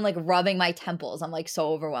me right now, I'm like rubbing my temples. I'm like so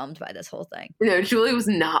overwhelmed by this whole thing. No, Julie was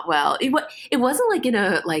not well. It wasn't like in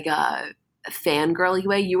a fangirly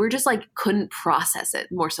way. You were just like couldn't process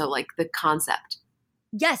it. More so like the concept.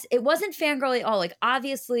 Yes, it wasn't fangirly at all. Like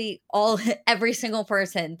obviously every single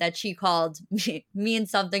person that she called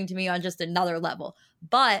means something to me on just another level.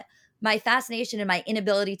 But my fascination and my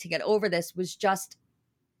inability to get over this was just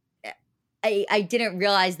I didn't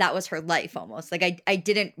realize that was her life almost. Like I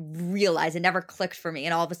didn't realize, it never clicked for me.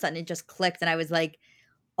 And all of a sudden it just clicked. And I was like,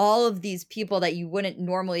 all of these people that you wouldn't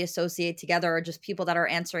normally associate together are just people that are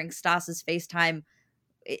answering Stas's FaceTime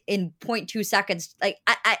in 0.2 seconds. Like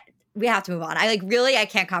we have to move on. I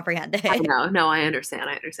can't comprehend it. I know. No, I understand.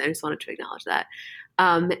 I just wanted to acknowledge that.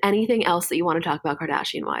 Anything else that you want to talk about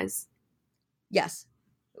Kardashian wise? Yes.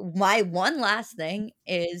 My one last thing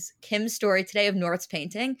is Kim's story today of North's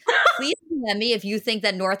painting. Please DM me if you think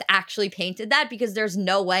that North actually painted that, because there's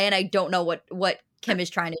no way, and I don't know what Kim is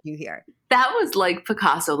trying to do here. That was like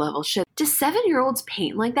Picasso level shit. Do 7-year-olds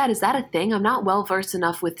paint like that? Is that a thing? I'm not well versed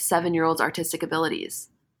enough with 7-year-olds' artistic abilities.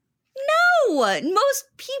 No, most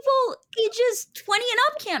people ages 20 and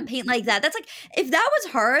up can't paint like that. That's like, if that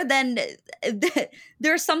was her, then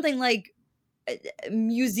there's something like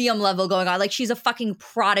museum level going on. Like she's a fucking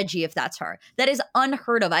prodigy if that's her. That is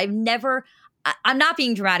unheard of. I'm not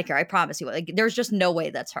being dramatic here. I promise you. Like there's just no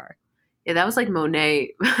way that's her. Yeah, that was like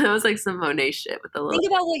Monet. That was like some Monet shit with the little.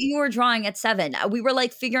 Think about what you were drawing at 7. We were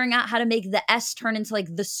like figuring out how to make the S turn into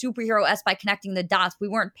like the superhero S by connecting the dots. We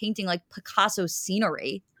weren't painting like Picasso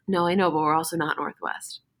scenery. No, I know, but we're also not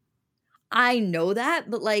Northwest. I know that,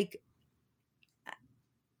 but like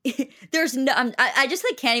there's no, I just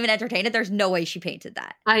like can't even entertain it. There's no way she painted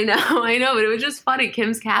that. I know, but it was just funny.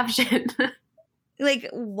 Kim's caption. Like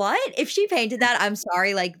what? If she painted that, I'm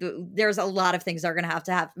sorry. Like there's a lot of things that are going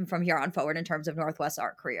to happen from here on forward in terms of Northwest's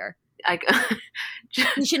art career.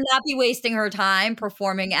 She should not be wasting her time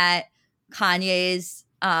performing at Kanye's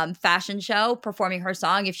fashion show, performing her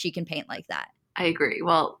song if she can paint like that. I agree.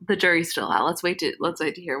 Well, the jury's still out. Let's wait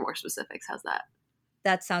to hear more specifics. How's that?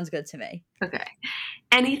 That sounds good to me. Okay.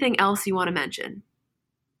 Anything else you want to mention?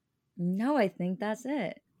 No, I think that's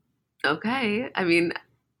it. Okay. I mean,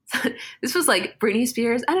 this was like Britney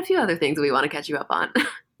Spears and a few other things we want to catch you up on.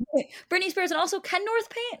 Britney Spears and also can North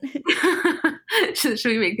paint? Should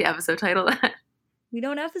we make the episode title that? We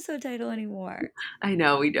don't episode title anymore. I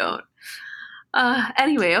know we don't.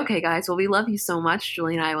 Anyway, okay, guys. Well, we love you so much.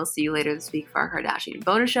 Julie and I will see you later this week for our Kardashian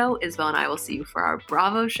bonus show. Isabel and I will see you for our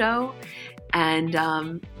Bravo show.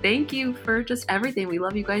 And thank you for just everything. We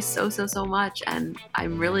love you guys so, so, so much. And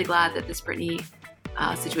I'm really glad that this Britney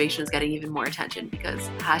situation is getting even more attention because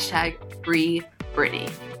hashtag free Britney.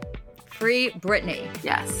 Free Britney.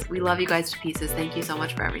 Yes. We love you guys to pieces. Thank you so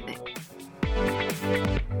much for everything.